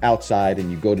comes outside and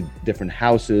you go to different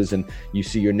houses and you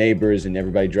see your neighbors and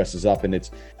everybody dresses up, and it's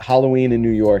Halloween in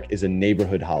New York is a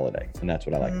neighborhood holiday, and that's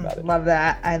what I like about it. Love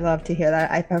that. I love to hear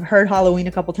that. I've heard Halloween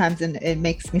a couple times and it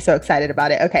makes me so excited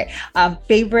about it. Okay.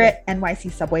 Favorite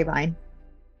NYC subway line?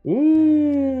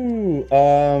 Ooh,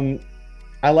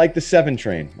 I like the 7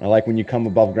 train. I like when you come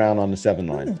above ground on the 7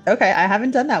 line. Okay, I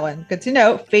haven't done that one. Good to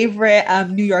know. Favorite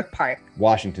New York park?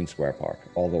 Washington Square Park,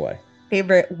 all the way.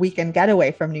 Favorite weekend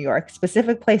getaway from New York?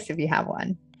 Specific place if you have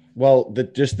one. Well,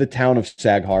 just the town of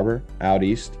Sag Harbor out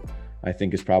east, I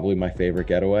think is probably my favorite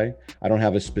getaway. I don't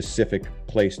have a specific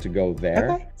place to go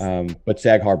there, okay. But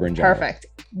Sag Harbor in general. Perfect.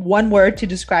 One word to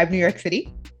describe New York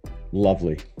City?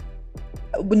 Lovely.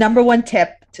 Number 1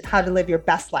 tip to how to live your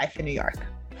best life in New York?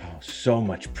 So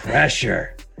much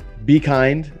pressure. Be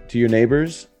kind to your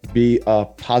neighbors, be a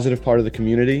positive part of the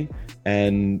community,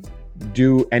 and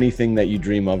do anything that you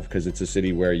dream of, because it's a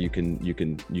city where you can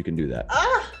do that.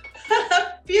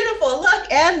 Beautiful.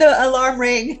 Look, and the alarm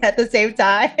ring at the same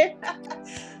time.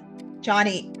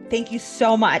 Johnny, thank you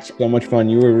so much. So much fun.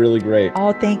 You were really great.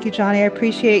 Oh, thank you, Johnny. I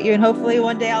appreciate you. And hopefully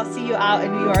one day I'll see you out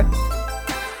in New York.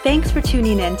 Thanks for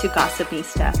tuning in to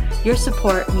Gossipnista. Your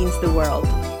support means the world.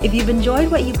 If you've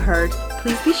enjoyed what you've heard,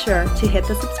 please be sure to hit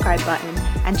the subscribe button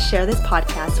and share this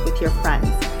podcast with your friends.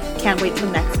 Can't wait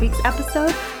till next week's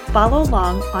episode? Follow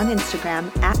along on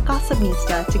Instagram at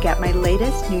Gossipnista to get my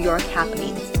latest New York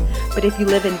happenings. But if you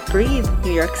live and breathe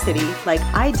New York City like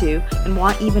I do and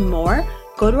want even more,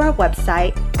 go to our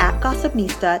website at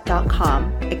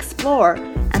gossipnista.com, explore,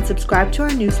 and subscribe to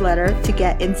our newsletter to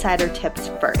get insider tips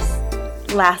first.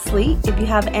 Lastly, if you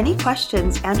have any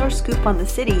questions and or scoop on the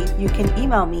city, you can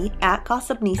email me at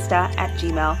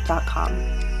gossipnista@gmail.com.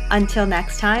 Until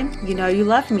next time, you know you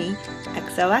love me.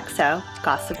 XOXO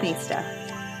Gossipnista.